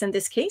 I guess, in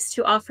this case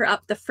to offer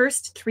up the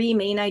first 3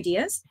 main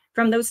ideas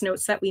from those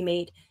notes that we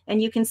made.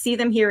 And you can see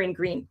them here in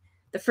green.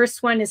 The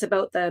first one is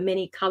about the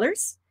many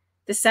colors.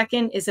 The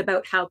second is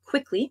about how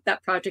quickly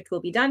that project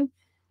will be done.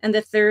 And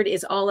the third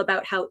is all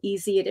about how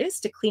easy it is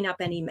to clean up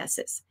any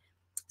messes.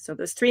 So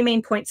those 3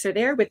 main points are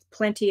there with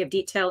plenty of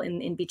detail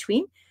in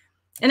between.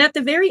 And at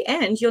the very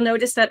end, you'll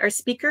notice that our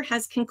speaker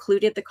has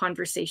concluded the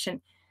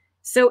conversation.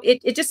 So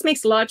it just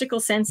makes logical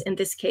sense in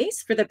this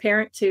case for the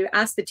parent to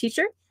ask the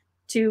teacher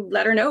to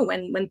let her know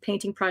when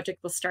painting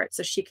project will start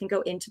so she can go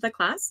into the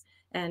class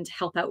and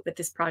help out with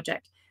this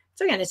project.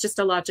 So again, it's just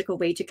a logical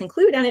way to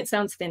conclude and it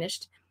sounds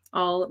finished,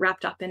 all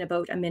wrapped up in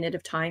about a minute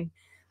of time.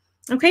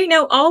 Okay,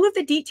 now all of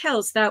the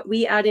details that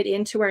we added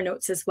into our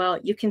notes as well,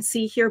 you can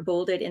see here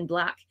bolded in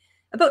black.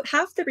 About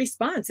half the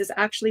response is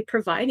actually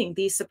providing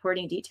these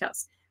supporting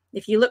details.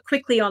 If you look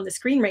quickly on the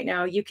screen right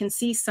now, you can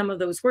see some of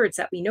those words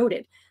that we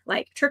noted,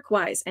 like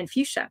turquoise and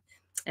fuchsia,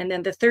 and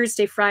then the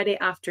Thursday, Friday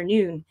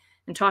afternoon,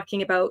 and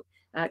talking about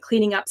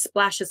cleaning up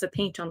splashes of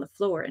paint on the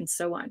floor and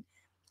so on.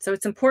 So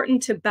it's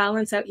important to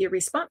balance out your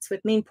response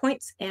with main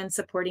points and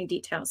supporting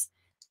details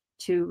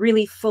to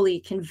really fully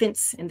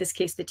convince, in this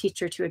case, the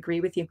teacher to agree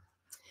with you.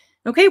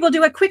 Okay, we'll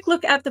do a quick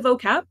look at the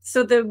vocab.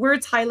 So the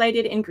words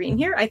highlighted in green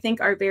here, I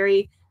think are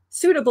very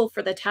suitable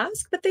for the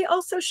task, but they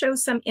also show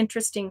some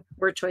interesting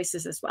word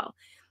choices as well.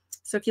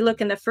 So if you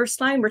look in the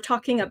first line, we're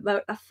talking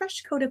about a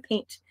fresh coat of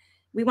paint.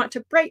 We want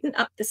to brighten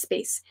up the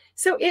space.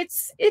 So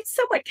it's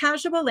somewhat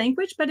casual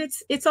language, but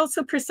it's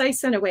also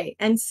precise in a way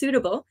and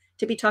suitable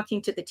to be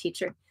talking to the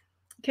teacher.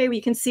 Okay,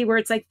 we can see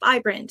words like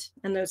vibrant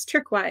and those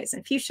turquoise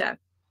and fuchsia,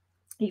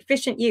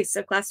 efficient use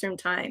of classroom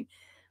time.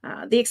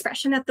 The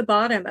expression at the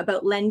bottom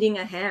about lending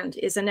a hand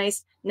is a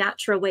nice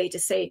natural way to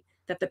say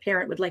that the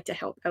parent would like to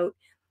help out.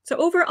 So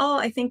overall,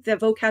 I think the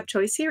vocab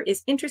choice here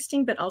is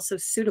interesting, but also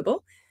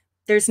suitable.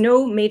 There's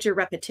no major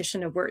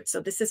repetition of words, so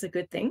this is a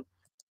good thing.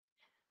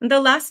 And the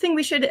last thing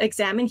we should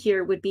examine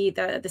here would be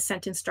the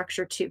sentence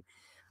structure too.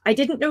 I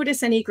didn't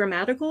notice any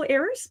grammatical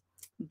errors,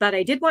 but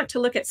I did want to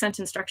look at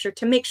sentence structure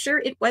to make sure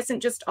it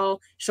wasn't just all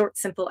short,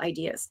 simple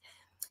ideas.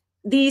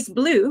 These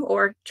blue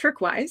or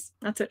turquoise,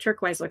 that's what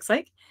turquoise looks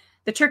like.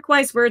 The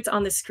turquoise words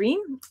on the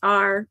screen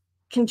are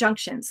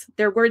conjunctions.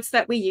 They're words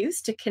that we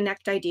use to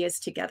connect ideas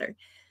together.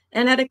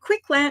 And at a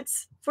quick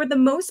glance, for the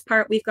most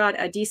part, we've got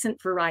a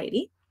decent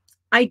variety.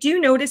 I do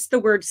notice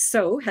the word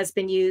so has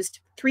been used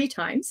 3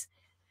 times.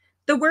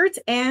 The words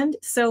and,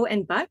 so,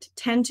 and but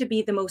tend to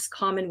be the most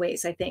common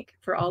ways, I think,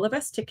 for all of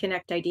us to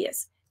connect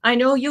ideas. I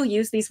know you'll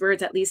use these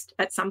words at least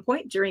at some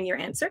point during your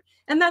answer,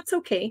 and that's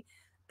okay,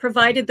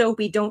 provided though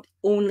we don't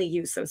only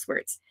use those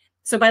words.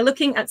 So by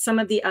looking at some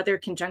of the other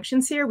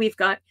conjunctions here, we've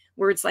got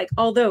words like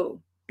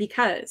although,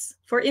 because,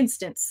 for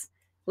instance,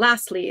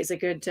 lastly is a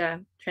good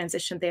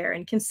transition there,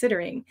 and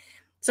considering.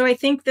 So I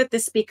think that the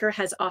speaker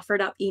has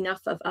offered up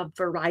enough of a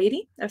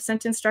variety of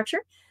sentence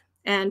structure,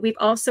 and we've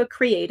also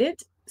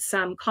created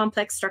some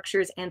complex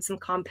structures and some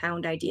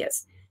compound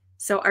ideas.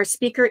 So our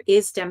speaker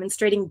is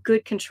demonstrating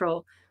good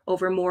control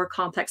over more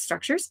complex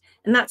structures,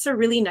 and that's a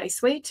really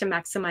nice way to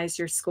maximize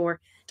your score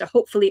to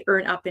hopefully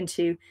earn up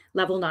into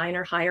level 9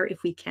 or higher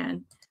if we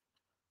can.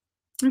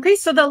 Okay,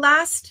 so the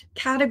last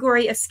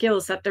category of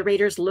skills that the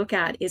raters look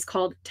at is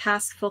called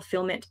task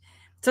fulfillment.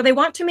 So they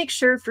want to make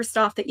sure, first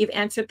off, that you've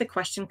answered the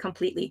question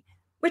completely,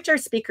 which our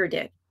speaker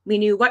did. We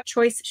knew what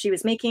choice she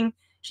was making.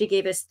 She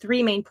gave us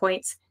 3 main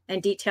points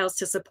and details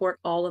to support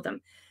all of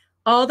them.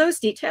 All those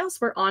details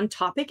were on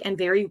topic and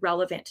very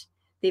relevant.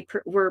 They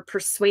were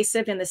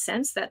persuasive in the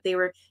sense that they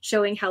were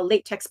showing how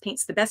latex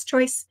paint's the best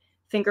choice,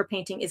 finger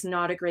painting is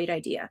not a great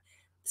idea.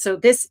 So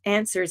this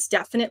answer's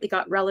definitely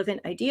got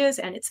relevant ideas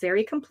and it's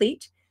very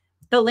complete.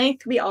 The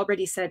length we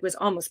already said was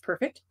almost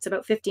perfect. It's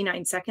about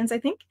 59 seconds, I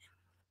think.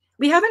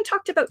 We haven't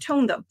talked about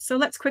tone though, so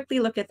let's quickly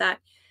look at that.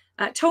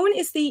 Tone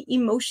is the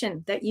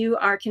emotion that you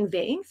are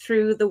conveying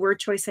through the word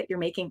choice that you're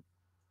making.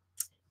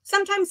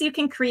 Sometimes you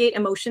can create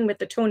emotion with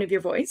the tone of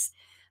your voice.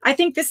 I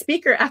think the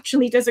speaker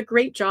actually does a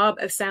great job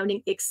of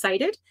sounding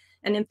excited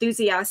and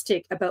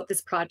enthusiastic about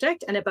this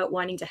project and about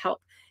wanting to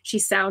help. She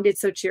sounded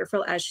so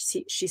cheerful as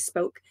she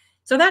spoke.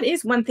 So that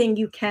is one thing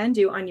you can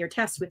do on your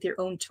test with your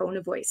own tone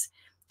of voice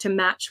to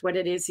match what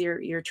it is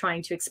you're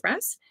trying to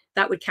express.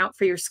 That would count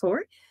for your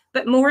score.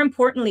 But more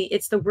importantly,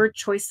 it's the word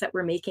choice that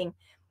we're making.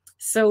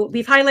 So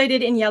we've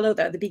highlighted in yellow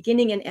the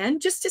beginning and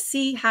end, just to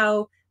see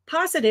how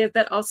positive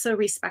but also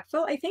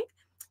respectful, I think,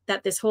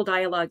 that this whole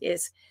dialogue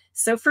is.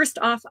 So first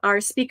off, our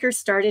speaker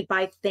started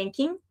by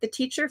thanking the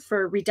teacher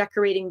for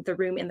redecorating the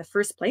room in the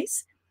first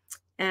place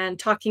and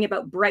talking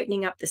about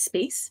brightening up the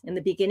space in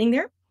the beginning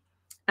there.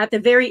 At the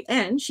very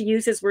end, she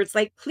uses words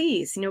like,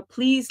 please,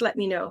 please let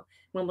me know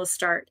when we'll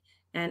start.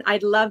 And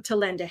I'd love to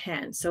lend a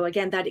hand. So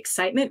again, that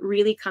excitement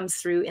really comes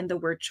through in the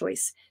word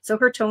choice. So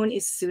her tone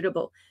is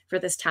suitable for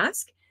this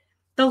task.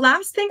 The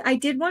last thing I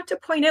did want to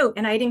point out,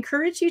 and I'd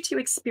encourage you to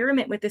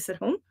experiment with this at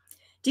home.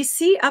 Do you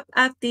see up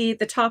at the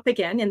top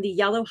again in the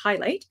yellow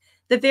highlight,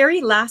 the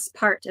very last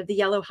part of the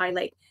yellow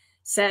highlight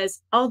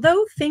says,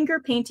 although finger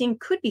painting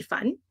could be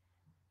fun,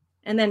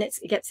 and then it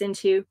gets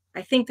into,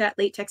 I think that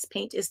latex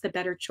paint is the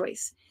better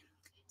choice.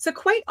 So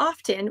quite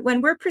often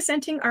when we're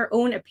presenting our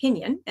own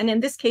opinion, and in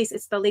this case,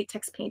 it's the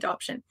latex paint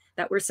option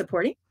that we're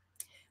supporting,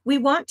 we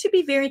want to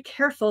be very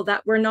careful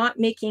that we're not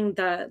making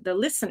the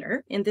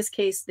listener, in this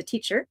case, the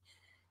teacher,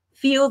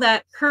 feel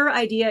that her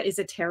idea is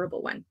a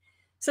terrible one.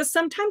 So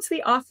sometimes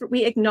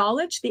we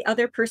acknowledge the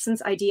other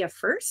person's idea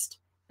first.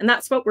 And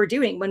that's what we're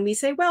doing when we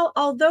say, well,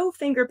 although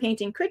finger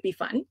painting could be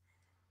fun,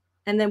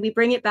 and then we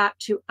bring it back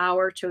to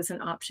our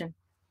chosen option.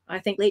 I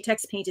think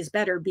latex paint is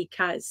better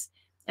because,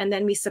 and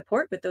then we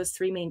support with those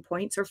 3 main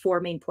points or 4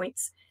 main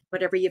points,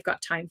 whatever you've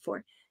got time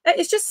for.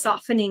 It's just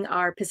softening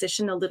our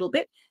position a little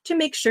bit to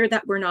make sure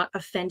that we're not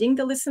offending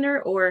the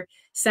listener or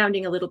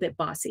sounding a little bit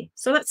bossy.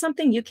 So that's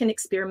something you can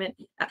experiment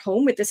at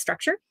home with this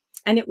structure,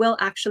 and it will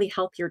actually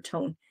help your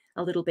tone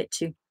a little bit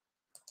too.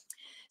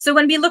 So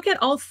when we look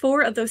at all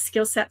 4 of those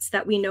skill sets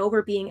that we know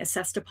we're being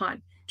assessed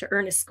upon to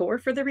earn a score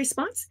for the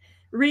response,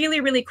 really,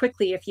 really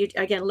quickly, if you,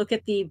 again, look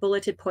at the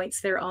bulleted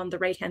points there on the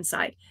right-hand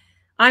side,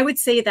 I would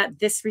say that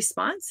this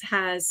response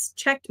has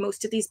checked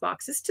most of these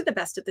boxes to the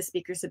best of the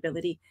speaker's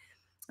ability.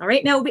 All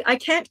right, now I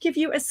can't give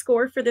you a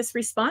score for this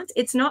response.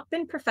 It's not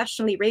been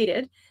professionally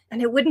rated,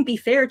 and it wouldn't be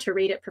fair to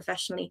rate it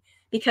professionally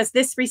because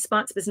this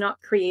response was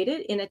not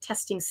created in a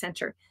testing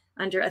center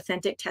under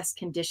authentic test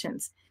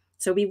conditions.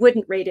 So we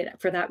wouldn't rate it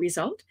for that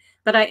result,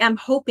 but I am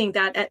hoping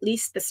that at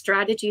least the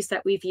strategies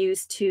that we've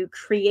used to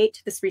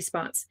create this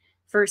response,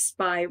 first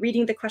by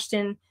reading the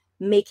question,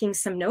 making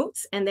some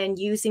notes, and then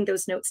using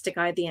those notes to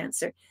guide the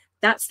answer.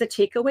 That's the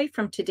takeaway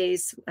from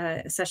today's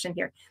session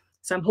here.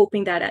 So I'm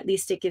hoping that at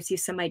least it gives you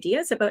some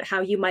ideas about how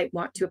you might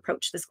want to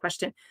approach this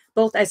question,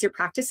 both as you're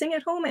practicing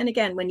at home and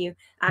again, when you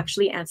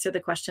actually answer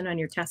the question on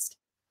your test.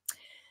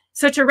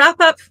 So to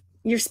wrap up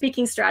your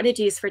speaking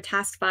strategies for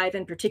task 5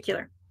 in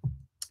particular,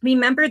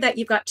 remember that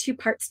you've got 2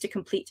 parts to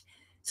complete.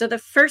 So the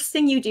first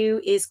thing you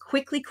do is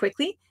quickly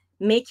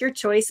make your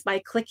choice by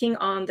clicking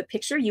on the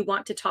picture you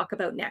want to talk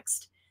about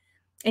next.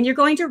 And you're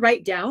going to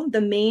write down the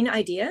main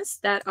ideas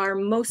that are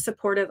most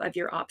supportive of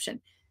your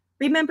option.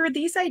 Remember,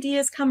 these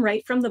ideas come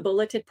right from the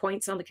bulleted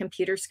points on the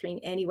computer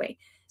screen anyway,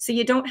 so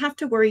you don't have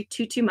to worry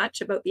too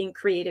much about being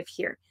creative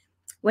here.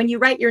 When you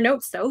write your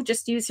notes, though,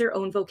 just use your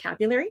own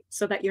vocabulary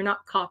so that you're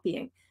not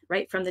copying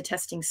right from the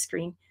testing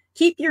screen.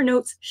 Keep your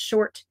notes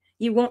short.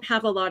 You won't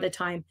have a lot of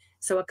time,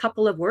 so a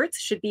couple of words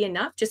should be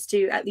enough just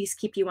to at least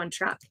keep you on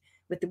track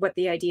with what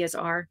the ideas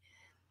are.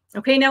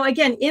 Okay, now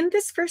again, in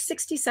this first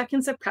 60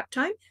 seconds of prep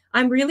time,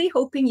 I'm really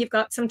hoping you've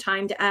got some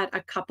time to add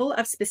a couple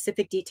of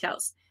specific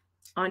details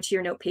onto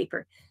your note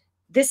paper.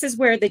 This is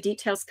where the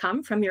details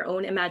come from your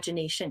own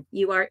imagination.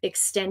 You are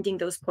extending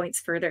those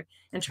points further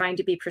and trying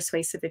to be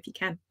persuasive if you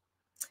can.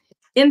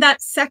 In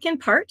that second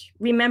part,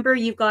 remember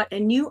you've got a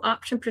new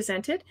option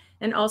presented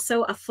and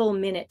also a full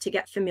minute to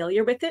get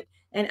familiar with it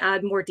and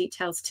add more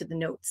details to the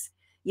notes.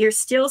 You're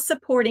still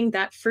supporting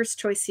that first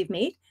choice you've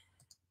made,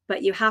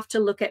 but you have to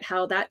look at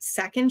how that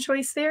second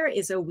choice there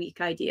is a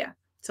weak idea.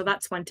 So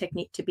that's one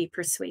technique to be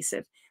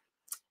persuasive.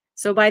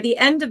 So by the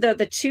end of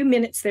the 2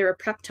 minutes there of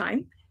prep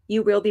time,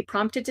 you will be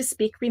prompted to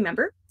speak.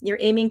 Remember, you're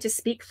aiming to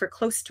speak for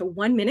close to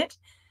 1 minute.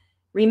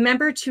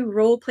 Remember to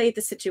role play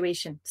the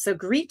situation. So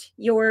greet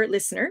your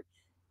listener,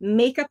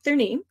 make up their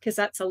name, because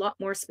that's a lot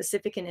more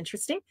specific and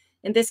interesting.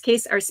 In this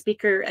case, our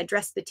speaker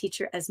addressed the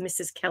teacher as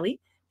Mrs. Kelly.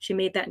 She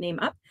made that name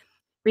up.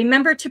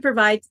 Remember to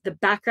provide the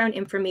background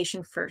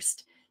information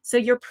first. So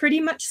you're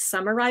pretty much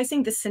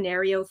summarizing the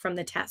scenario from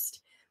the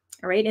test.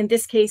 All right. In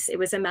this case, it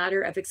was a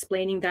matter of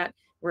explaining that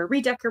we're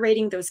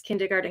redecorating those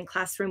kindergarten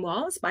classroom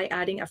walls by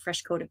adding a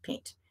fresh coat of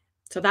paint.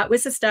 So that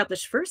was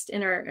established first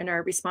in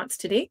our response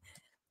today.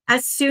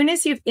 As soon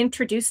as you've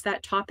introduced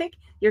that topic,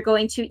 you're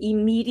going to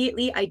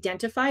immediately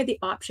identify the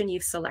option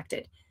you've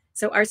selected.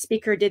 So our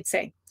speaker did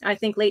say, I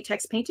think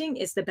latex painting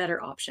is the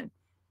better option.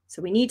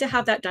 So we need to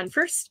have that done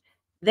first.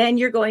 Then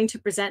you're going to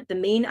present the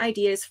main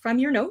ideas from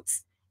your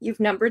notes. You've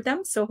numbered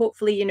them, so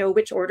hopefully you know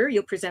which order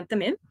you'll present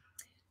them in.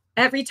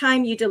 Every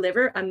time you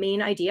deliver a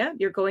main idea,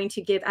 you're going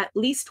to give at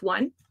least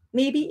one,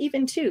 maybe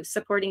even two,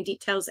 supporting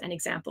details and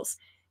examples.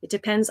 It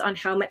depends on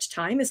how much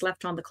time is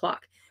left on the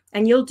clock.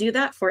 And you'll do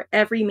that for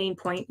every main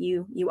point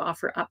you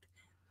offer up.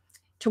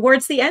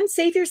 Towards the end,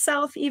 save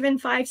yourself even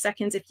 5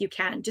 seconds if you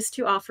can, just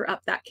to offer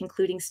up that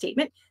concluding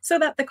statement so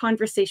that the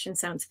conversation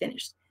sounds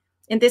finished.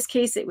 In this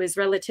case, it was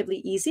relatively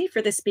easy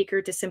for the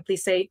speaker to simply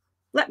say,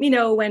 let me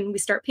know when we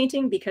start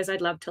painting because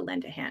I'd love to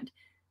lend a hand.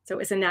 So it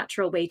was a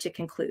natural way to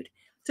conclude.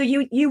 So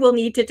you will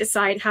need to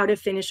decide how to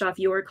finish off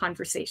your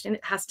conversation.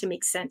 It has to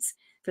make sense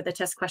for the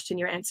test question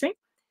you're answering.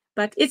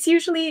 But it's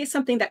usually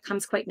something that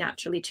comes quite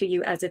naturally to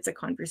you as it's a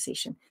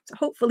conversation. So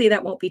hopefully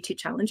that won't be too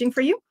challenging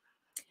for you.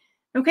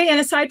 Okay, and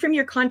aside from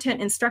your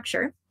content and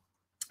structure,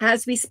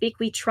 as we speak,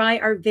 we try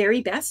our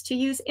very best to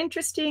use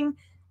interesting,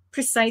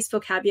 precise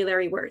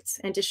vocabulary words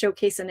and to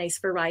showcase a nice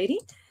variety.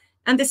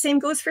 And the same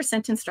goes for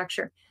sentence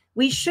structure.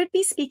 We should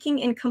be speaking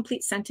in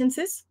complete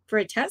sentences for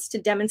a test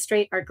to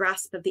demonstrate our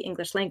grasp of the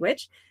English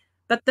language.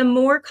 But the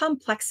more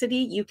complexity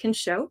you can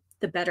show,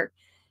 the better.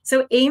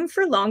 So aim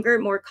for longer,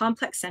 more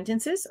complex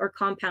sentences or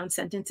compound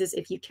sentences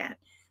if you can.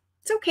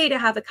 It's okay to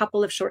have a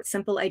couple of short,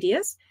 simple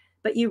ideas,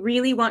 but you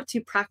really want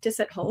to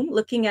practice at home,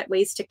 looking at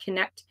ways to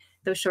connect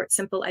those short,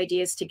 simple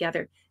ideas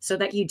together so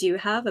that you do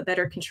have a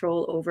better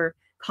control over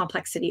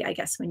complexity, I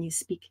guess, when you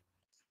speak.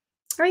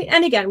 All right,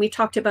 and again, we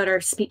talked about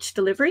our speech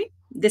delivery.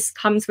 This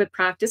comes with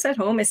practice at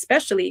home,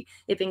 especially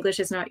if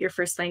English is not your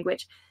first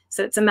language.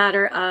 So it's a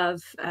matter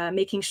of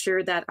making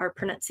sure that our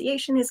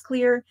pronunciation is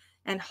clear,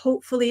 and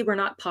hopefully we're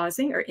not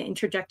pausing or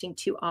interjecting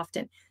too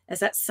often, as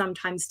that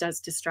sometimes does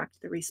distract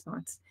the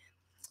response.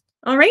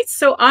 All right,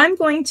 so I'm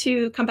going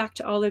to come back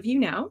to all of you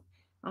now.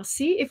 I'll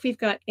see if we've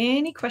got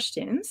any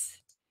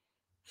questions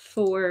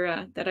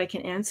for that I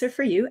can answer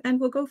for you, and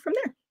we'll go from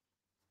there.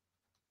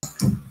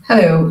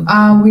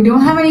 Hello, we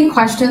don't have any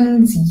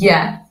questions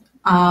yet.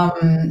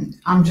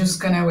 I'm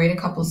just gonna wait a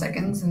couple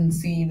seconds and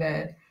see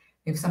that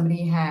if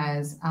somebody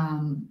has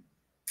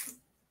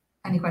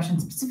any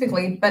questions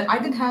specifically, but I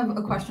did have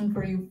a question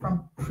for you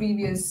from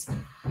previous,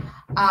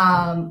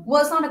 well,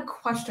 it's not a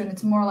question,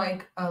 it's more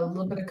like a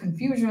little bit of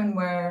confusion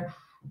where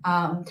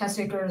test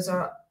takers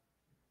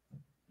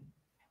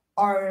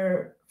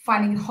are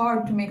finding it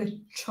hard to make a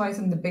choice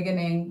in the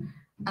beginning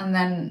and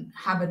then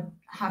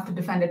have to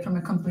defend it from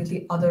a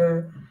completely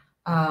other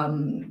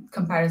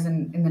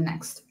comparison in the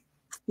next.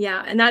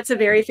 Yeah, and that's a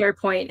very fair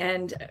point.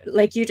 And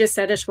like you just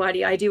said,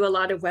 Ashwati, I do a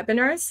lot of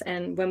webinars.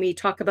 And when we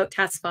talk about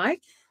Task 5,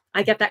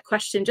 I get that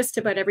question just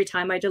about every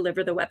time I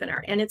deliver the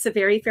webinar. And it's a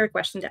very fair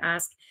question to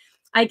ask.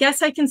 I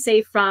guess I can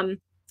say from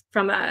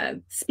a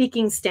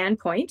speaking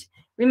standpoint,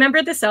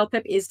 remember the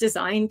CELPIP is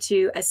designed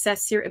to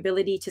assess your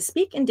ability to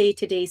speak in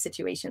day-to-day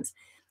situations.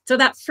 So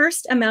that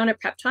first amount of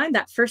prep time,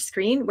 that first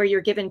screen where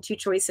you're given 2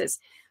 choices,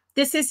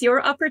 this is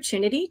your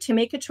opportunity to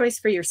make a choice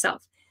for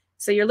yourself.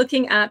 So you're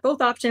looking at both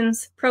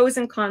options, pros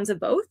and cons of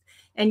both,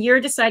 and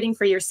you're deciding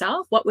for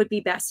yourself what would be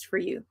best for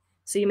you.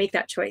 So you make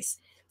that choice.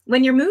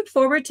 When you're moved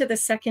forward to the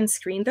second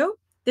screen, though,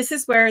 this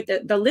is where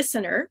the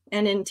listener,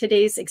 and in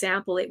today's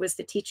example, it was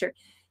the teacher,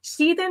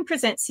 she then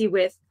presents you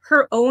with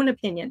her own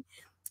opinion.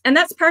 And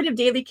that's part of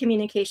daily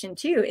communication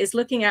too, is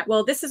looking at,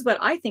 well, this is what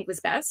I think was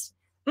best,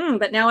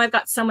 but now I've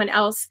got someone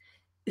else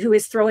who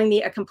is throwing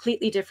me a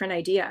completely different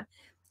idea.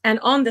 And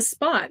on the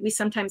spot, we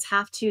sometimes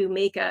have to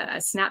make a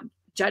snap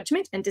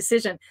judgment and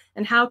decision.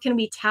 And how can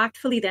we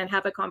tactfully then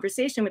have a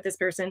conversation with this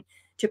person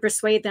to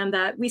persuade them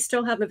that we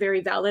still have a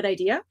very valid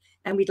idea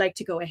and we'd like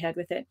to go ahead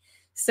with it.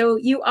 So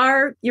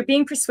you're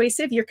being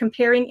persuasive, you're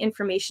comparing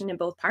information in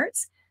both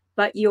parts,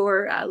 but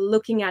you're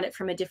looking at it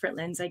from a different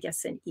lens, I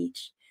guess, in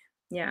each.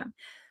 Yeah,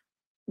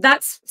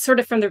 that's sort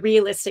of from the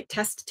realistic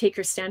test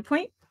taker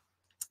standpoint.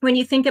 When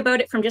you think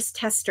about it from just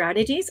test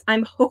strategies,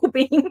 I'm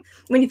hoping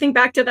when you think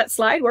back to that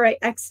slide where I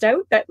X'd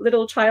out that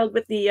little child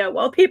with the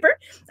wallpaper,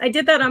 I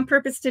did that on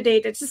purpose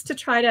today to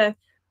try to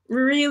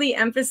really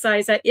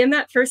emphasize that in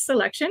that first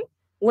selection,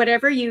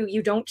 whatever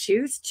you don't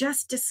choose,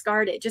 just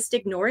discard it, just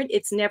ignore it.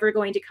 It's never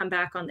going to come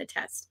back on the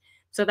test.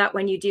 So that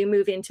when you do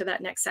move into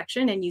that next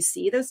section and you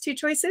see those 2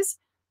 choices,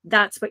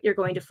 that's what you're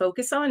going to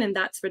focus on. And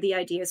that's where the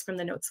ideas from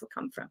the notes will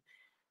come from.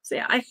 So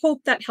yeah, I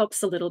hope that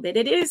helps a little bit.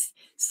 It is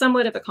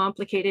somewhat of a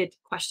complicated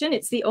question.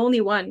 It's the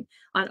only one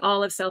on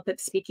all of CELPIP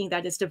speaking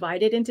that is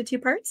divided into 2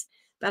 parts,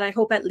 but I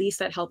hope at least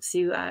that helps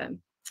you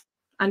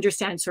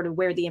understand sort of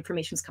where the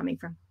information is coming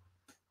from.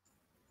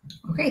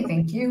 Okay,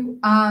 thank you.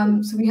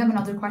 So we have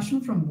another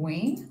question from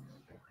Wayne.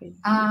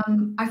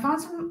 I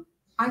found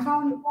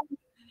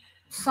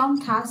some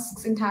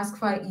tasks in Task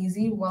 5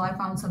 easy, while I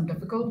found some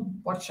difficult.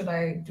 What should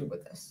I do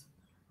with this?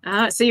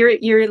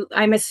 So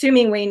I'm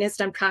assuming Wayne has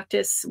done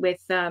practice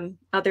with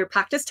other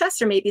practice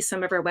tests or maybe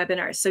some of our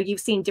webinars. So you've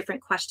seen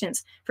different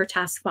questions for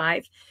task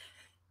 5.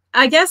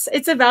 I guess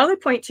it's a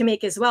valid point to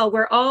make as well.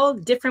 We're all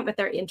different with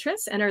our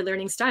interests and our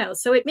learning styles.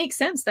 So it makes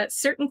sense that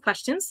certain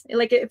questions,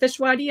 like if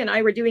Ishwadi and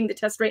I were doing the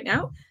test right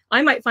now,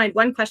 I might find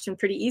one question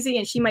pretty easy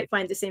and she might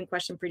find the same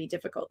question pretty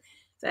difficult,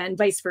 and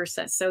vice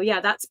versa. So yeah,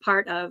 that's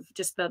part of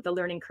just the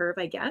learning curve,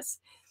 I guess.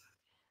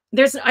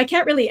 I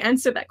can't really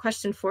answer that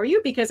question for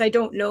you because I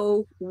don't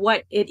know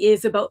what it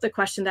is about the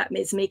question that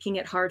is making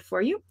it hard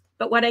for you.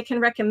 But what I can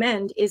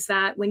recommend is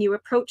that when you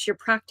approach your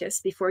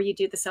practice before you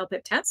do the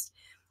CELPIP test,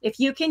 if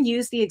you can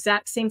use the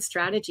exact same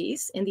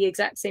strategies in the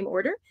exact same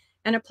order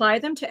and apply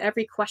them to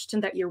every question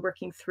that you're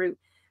working through,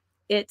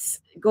 it's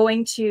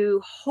going to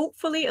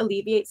hopefully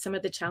alleviate some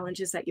of the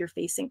challenges that you're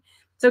facing.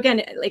 So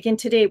again, like in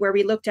today where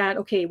we looked at,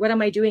 okay, what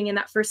am I doing in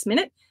that first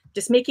minute?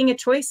 Just making a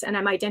choice and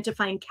I'm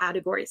identifying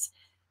categories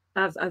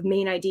of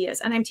main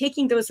ideas. And I'm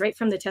taking those right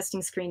from the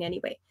testing screen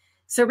anyway.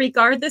 So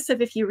regardless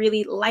of if you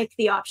really like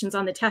the options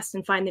on the test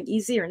and find them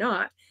easy or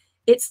not,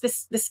 it's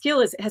the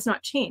skill has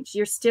not changed.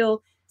 You're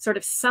still sort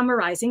of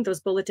summarizing those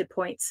bulleted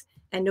points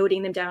and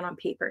noting them down on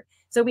paper.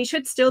 So we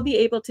should still be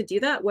able to do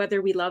that,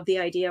 whether we love the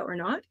idea or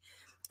not.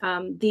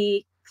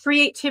 The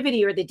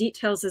creativity or the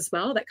details as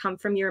well that come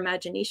from your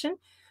imagination,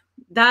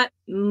 that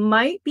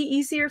might be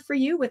easier for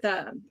you with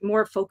a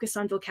more focus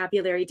on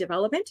vocabulary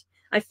development.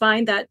 I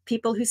find that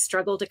people who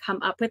struggle to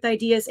come up with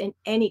ideas in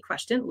any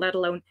question, let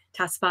alone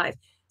task 5,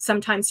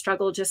 sometimes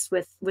struggle just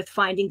with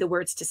finding the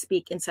words to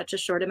speak in such a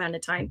short amount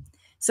of time.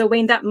 So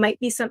Wayne, that might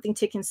be something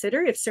to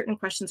consider. If certain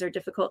questions are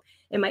difficult,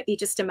 it might be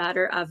just a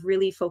matter of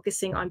really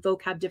focusing on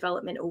vocab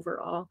development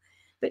overall.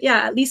 But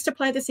yeah, at least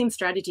apply the same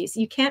strategies.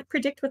 You can't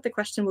predict what the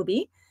question will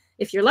be.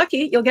 If you're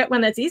lucky, you'll get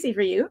one that's easy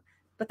for you,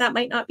 but that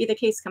might not be the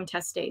case come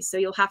test day. So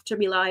you'll have to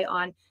rely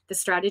on the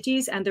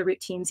strategies and the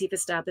routines you've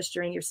established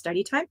during your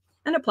study time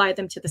and apply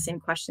them to the same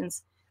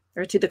questions,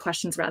 or to the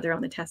questions rather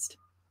on the test.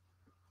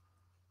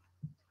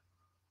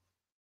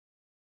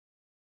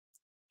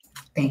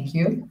 Thank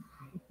you.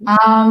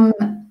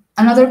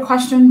 Another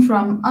question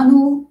from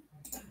Anu.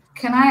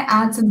 Can I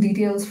add some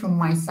details from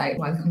my site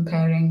while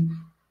comparing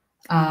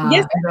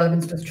Yes.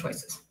 relevance to the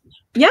choices?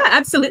 Yeah,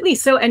 absolutely.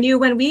 So Anu,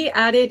 when we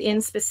added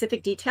in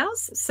specific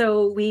details,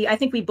 so I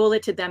think we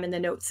bulleted them in the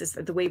notes is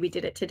the way we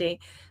did it today.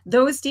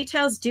 Those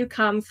details do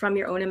come from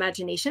your own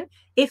imagination.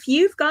 If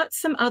you've got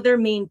some other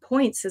main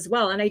points as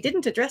well, and I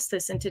didn't address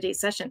this in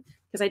today's session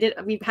because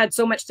we've had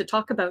so much to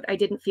talk about, I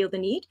didn't feel the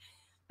need.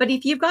 But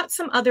if you've got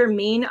some other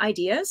main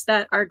ideas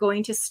that are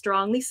going to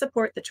strongly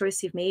support the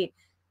choice you've made,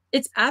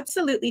 it's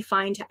absolutely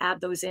fine to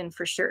add those in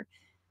for sure.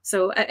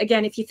 So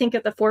again, if you think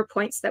of the 4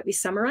 points that we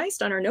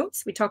summarized on our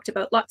notes, we talked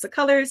about lots of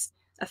colors,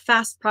 a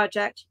fast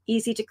project,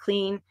 easy to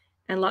clean,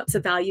 and lots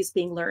of values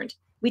being learned.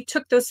 We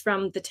took those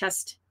from the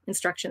test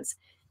instructions.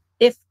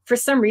 If for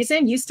some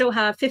reason you still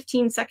have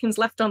 15 seconds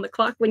left on the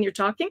clock when you're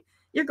talking,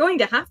 you're going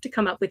to have to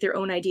come up with your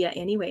own idea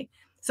anyway.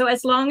 So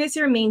as long as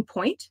your main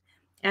point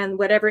and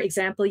whatever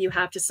example you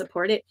have to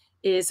support it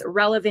is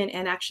relevant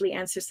and actually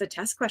answers the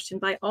test question,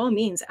 by all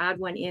means, add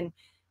one in.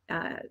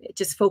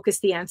 Just focus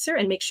the answer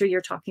and make sure you're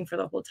talking for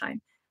the whole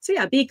time. So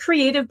yeah, be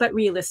creative, but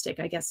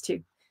realistic, I guess,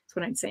 too. That's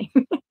what I'm saying.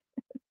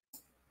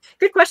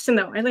 Good question,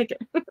 though. I like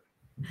it.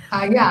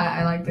 Yeah,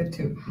 I liked it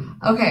too.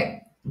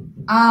 Okay.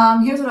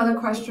 Here's another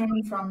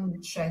question from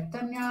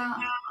Chaitanya.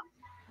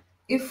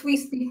 If we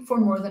speak for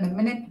more than a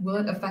minute, will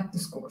it affect the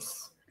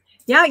scores?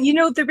 Yeah,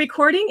 the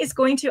recording is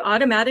going to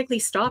automatically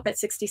stop at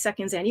 60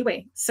 seconds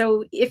anyway.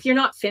 So if you're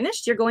not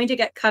finished, you're going to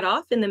get cut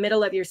off in the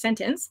middle of your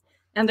sentence,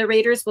 and the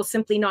raters will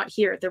simply not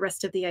hear the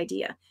rest of the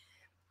idea.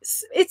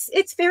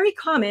 It's very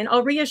common.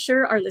 I'll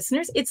reassure our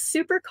listeners, it's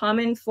super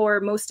common for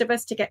most of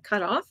us to get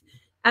cut off,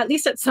 at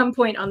least at some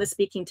point on the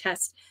speaking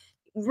test.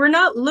 We're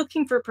not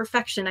looking for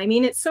perfection. I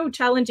mean, it's so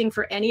challenging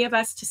for any of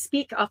us to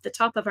speak off the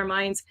top of our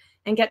minds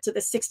and get to the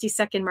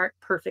 60-second mark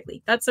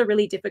perfectly. That's a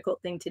really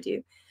difficult thing to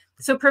do.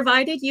 So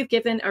provided you've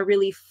given a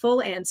really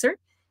full answer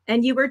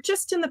and you were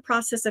just in the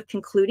process of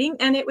concluding,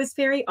 and it was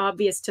very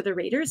obvious to the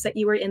raters that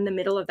you were in the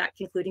middle of that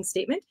concluding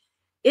statement,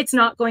 it's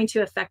not going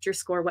to affect your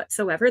score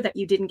whatsoever that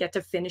you didn't get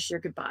to finish your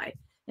goodbye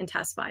in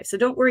task 5. So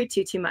don't worry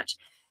too much.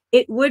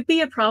 It would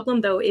be a problem,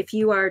 though, if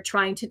you are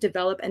trying to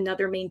develop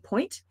another main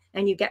point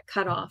and you get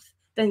cut off.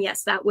 Then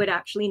yes, that would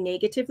actually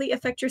negatively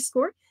affect your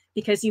score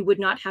because you would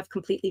not have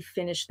completely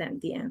finished then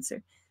the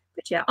answer.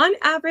 But yeah, on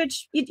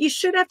average, you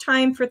should have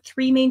time for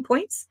 3 main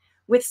points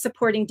with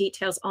supporting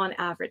details on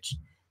average.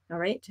 All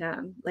right,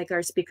 like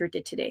our speaker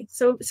did today.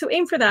 So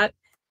aim for that.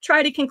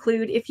 Try to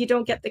conclude. If you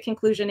don't get the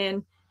conclusion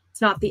in, it's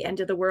not the end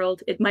of the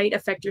world. It might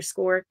affect your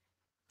score,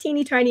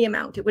 teeny tiny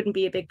amount. It wouldn't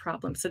be a big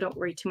problem. So don't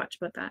worry too much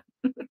about that.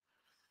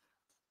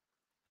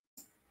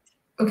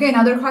 Okay,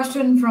 another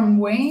question from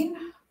Wayne.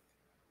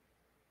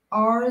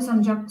 Are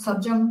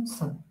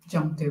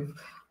subjunctive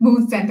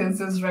mood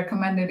sentences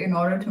recommended in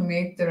order to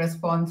make the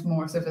response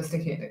more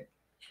sophisticated?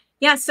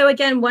 Yeah, so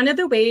again, one of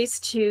the ways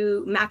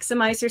to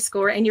maximize your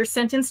score, and your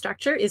sentence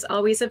structure is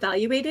always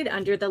evaluated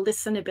under the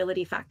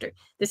listenability factor.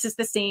 This is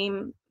the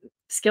same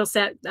skill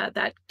set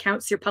that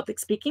counts your public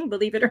speaking,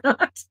 believe it or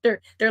not.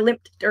 They're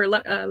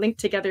linked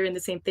together in the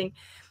same thing.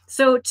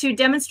 So to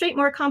demonstrate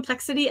more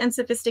complexity and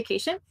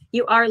sophistication,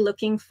 you are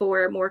looking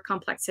for more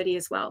complexity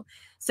as well.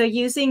 So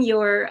using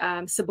your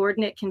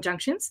subordinate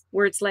conjunctions,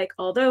 words like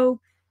although,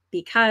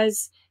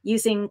 because,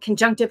 using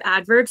conjunctive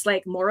adverbs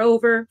like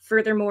moreover,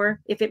 furthermore,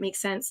 if it makes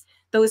sense,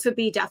 those would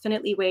be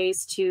definitely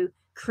ways to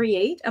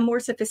create a more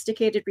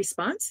sophisticated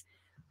response.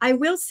 I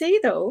will say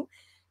though,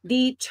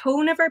 the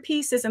tone of our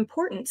piece is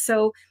important.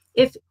 So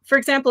if, for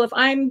example, if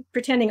I'm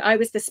pretending I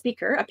was the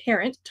speaker, a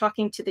parent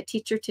talking to the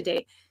teacher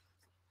today,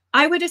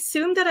 I would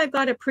assume that I've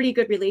got a pretty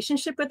good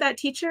relationship with that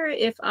teacher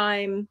if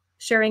I'm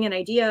sharing an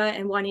idea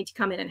and wanting to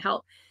come in and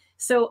help.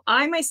 So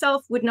I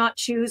myself would not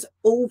choose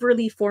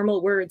overly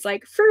formal words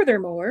like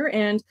furthermore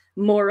and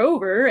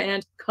moreover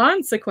and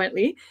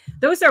consequently.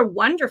 Those are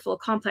wonderful,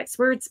 complex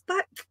words,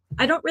 but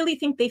I don't really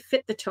think they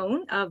fit the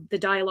tone of the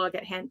dialogue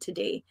at hand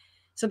today.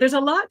 So there's a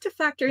lot to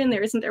factor in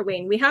there, isn't there,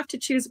 Wayne? We have to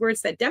choose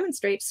words that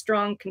demonstrate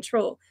strong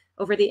control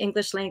over the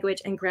English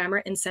language and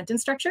grammar and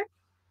sentence structure.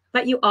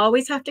 But you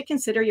always have to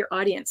consider your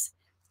audience.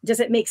 Does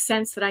it make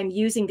sense that I'm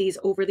using these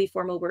overly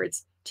formal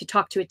words to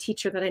talk to a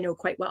teacher that I know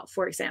quite well,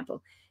 for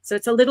example? So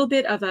it's a little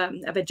bit of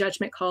a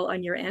judgment call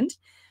on your end.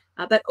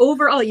 But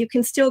overall, you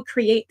can still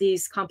create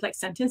these complex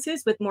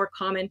sentences with more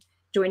common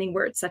joining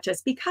words, such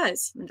as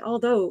because and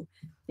although,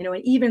 you know,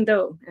 and even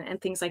though,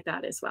 and things like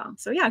that as well.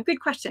 So yeah,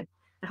 good question.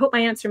 I hope my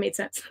answer made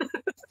sense.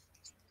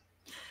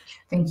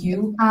 Thank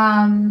you.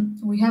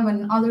 We have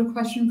another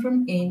question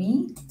from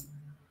Amy.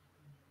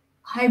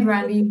 Hi,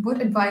 Brandi. What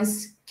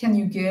advice can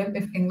you give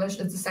if English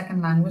is the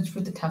second language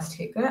for the test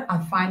taker?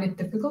 I find it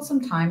difficult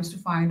sometimes to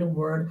find a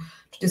word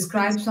to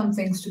describe some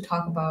things to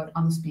talk about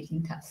on the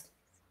speaking test.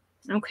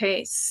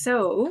 Okay,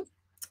 so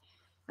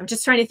I'm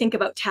just trying to think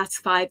about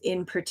task 5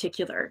 in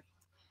particular.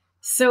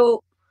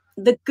 So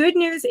the good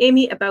news,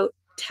 Amy, about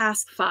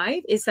task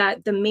 5 is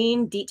that the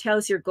main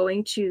details you're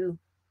going to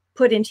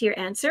put into your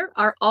answer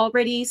are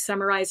already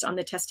summarized on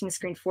the testing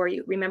screen for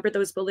you. Remember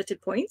those bulleted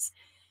points?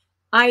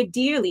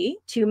 Ideally,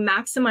 to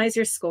maximize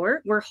your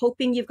score, we're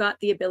hoping you've got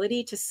the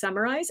ability to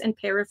summarize and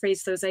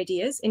paraphrase those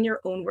ideas in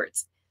your own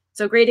words.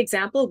 So a great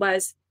example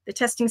was the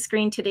testing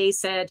screen today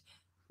said,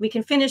 we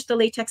can finish the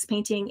latex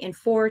painting in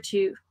 8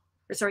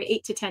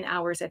 to 10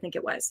 hours, I think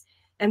it was.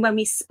 And when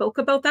we spoke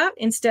about that,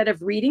 instead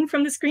of reading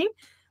from the screen,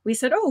 we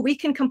said, oh, we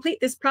can complete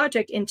this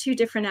project in 2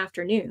 different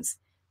afternoons,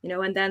 you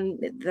know, and then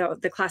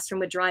the classroom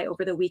would dry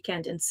over the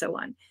weekend and so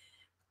on.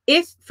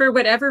 If for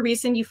whatever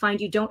reason you find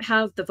you don't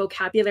have the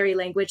vocabulary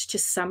language to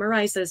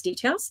summarize those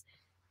details,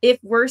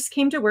 if worse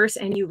came to worse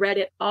and you read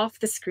it off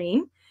the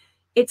screen,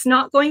 it's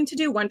not going to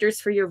do wonders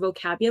for your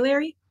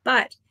vocabulary,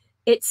 but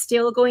it's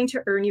still going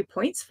to earn you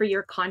points for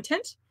your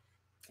content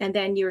and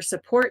then your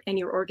support and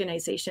your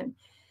organization.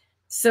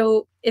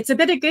 So it's a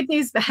bit of good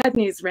news, bad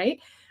news, right?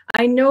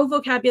 I know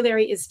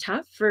vocabulary is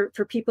tough for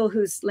people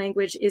whose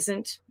language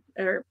isn't,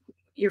 or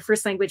your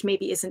first language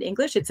maybe isn't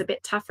English. It's a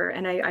bit tougher,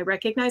 and I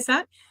recognize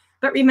that.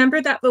 But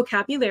remember that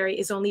vocabulary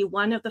is only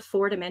one of the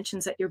 4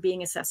 dimensions that you're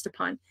being assessed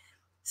upon.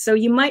 So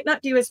you might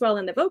not do as well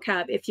in the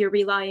vocab if you're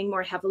relying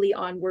more heavily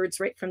on words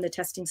right from the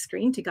testing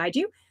screen to guide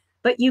you,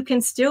 but you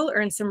can still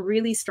earn some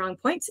really strong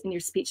points in your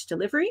speech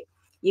delivery.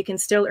 You can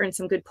still earn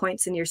some good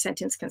points in your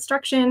sentence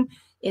construction,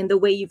 in the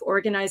way you've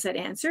organized that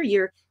answer.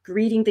 You're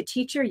greeting the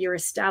teacher, you're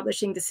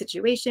establishing the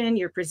situation,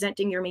 you're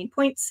presenting your main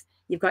points,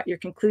 you've got your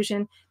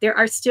conclusion. There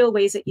are still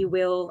ways that you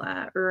will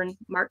earn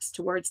marks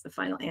towards the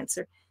final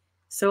answer.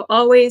 So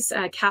always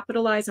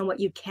capitalize on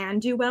what you can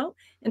do well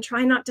and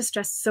try not to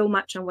stress so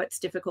much on what's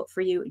difficult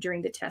for you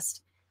during the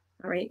test.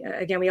 All right.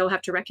 Again, we all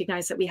have to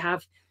recognize that we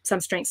have some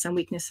strengths, some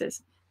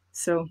weaknesses.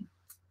 So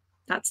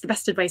that's the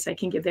best advice I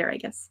can give there, I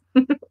guess.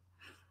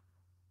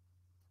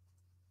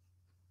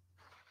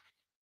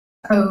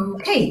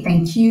 Okay,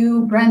 thank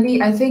you,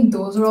 Brandi. I think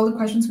those are all the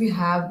questions we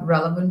have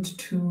relevant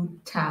to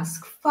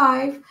task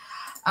 5.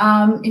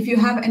 If you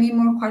have any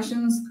more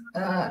questions,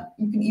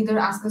 you can either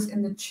ask us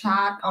in the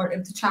chat, or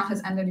if the chat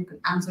has ended, you can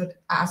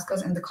ask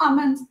us in the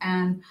comments,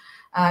 and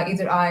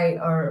either I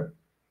or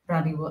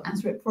Brandi will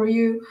answer it for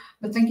you.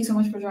 But thank you so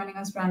much for joining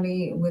us,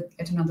 Brandi, with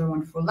yet another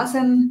wonderful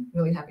lesson.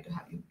 Really happy to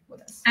have you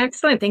with us.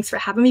 Excellent. Thanks for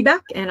having me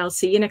back, and I'll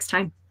see you next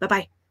time.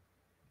 Bye-bye.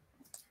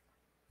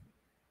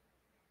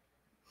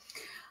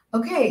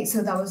 Okay,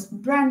 so that was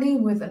Brandi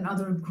with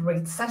another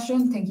great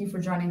session. Thank you for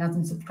joining us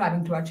and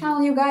subscribing to our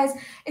channel, you guys.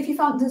 If you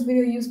found this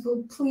video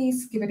useful,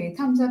 please give it a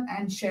thumbs up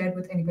and share it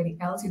with anybody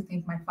else you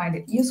think might find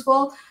it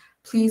useful.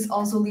 Please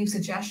also leave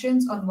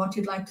suggestions on what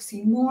you'd like to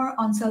see more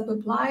on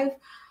CELPIP Live.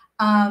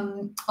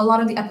 A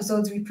lot of the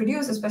episodes we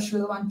produce, especially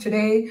the one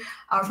today,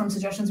 are from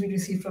suggestions we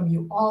received from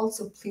you all.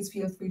 So please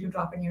feel free to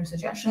drop in your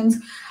suggestions,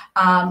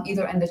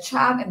 either in the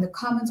chat, in the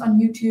comments on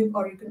YouTube,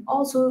 or you can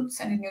also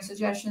send in your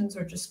suggestions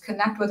or just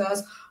connect with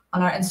us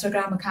on our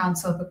Instagram account,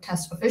 CELPIP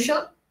Test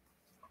Official.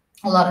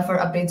 A lot of our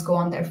updates go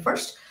on there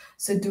first.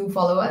 So do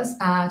follow us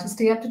to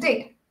stay up to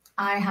date.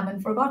 I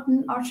haven't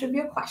forgotten our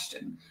trivia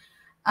question.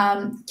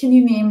 Can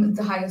you name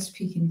the highest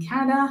peak in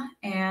Canada?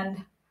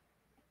 And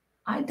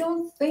I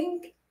don't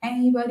think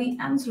anybody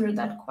answered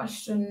that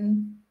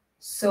question,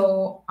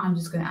 so I'm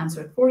just going to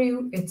answer it for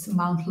you. It's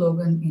Mount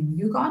Logan in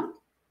Yukon.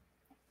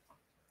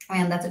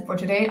 And that's it for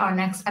today. Our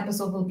next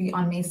episode will be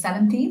on May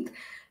 17th.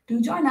 Do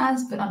join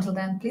us, but until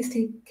then, please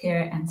take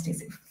care and stay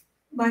safe.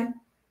 Bye.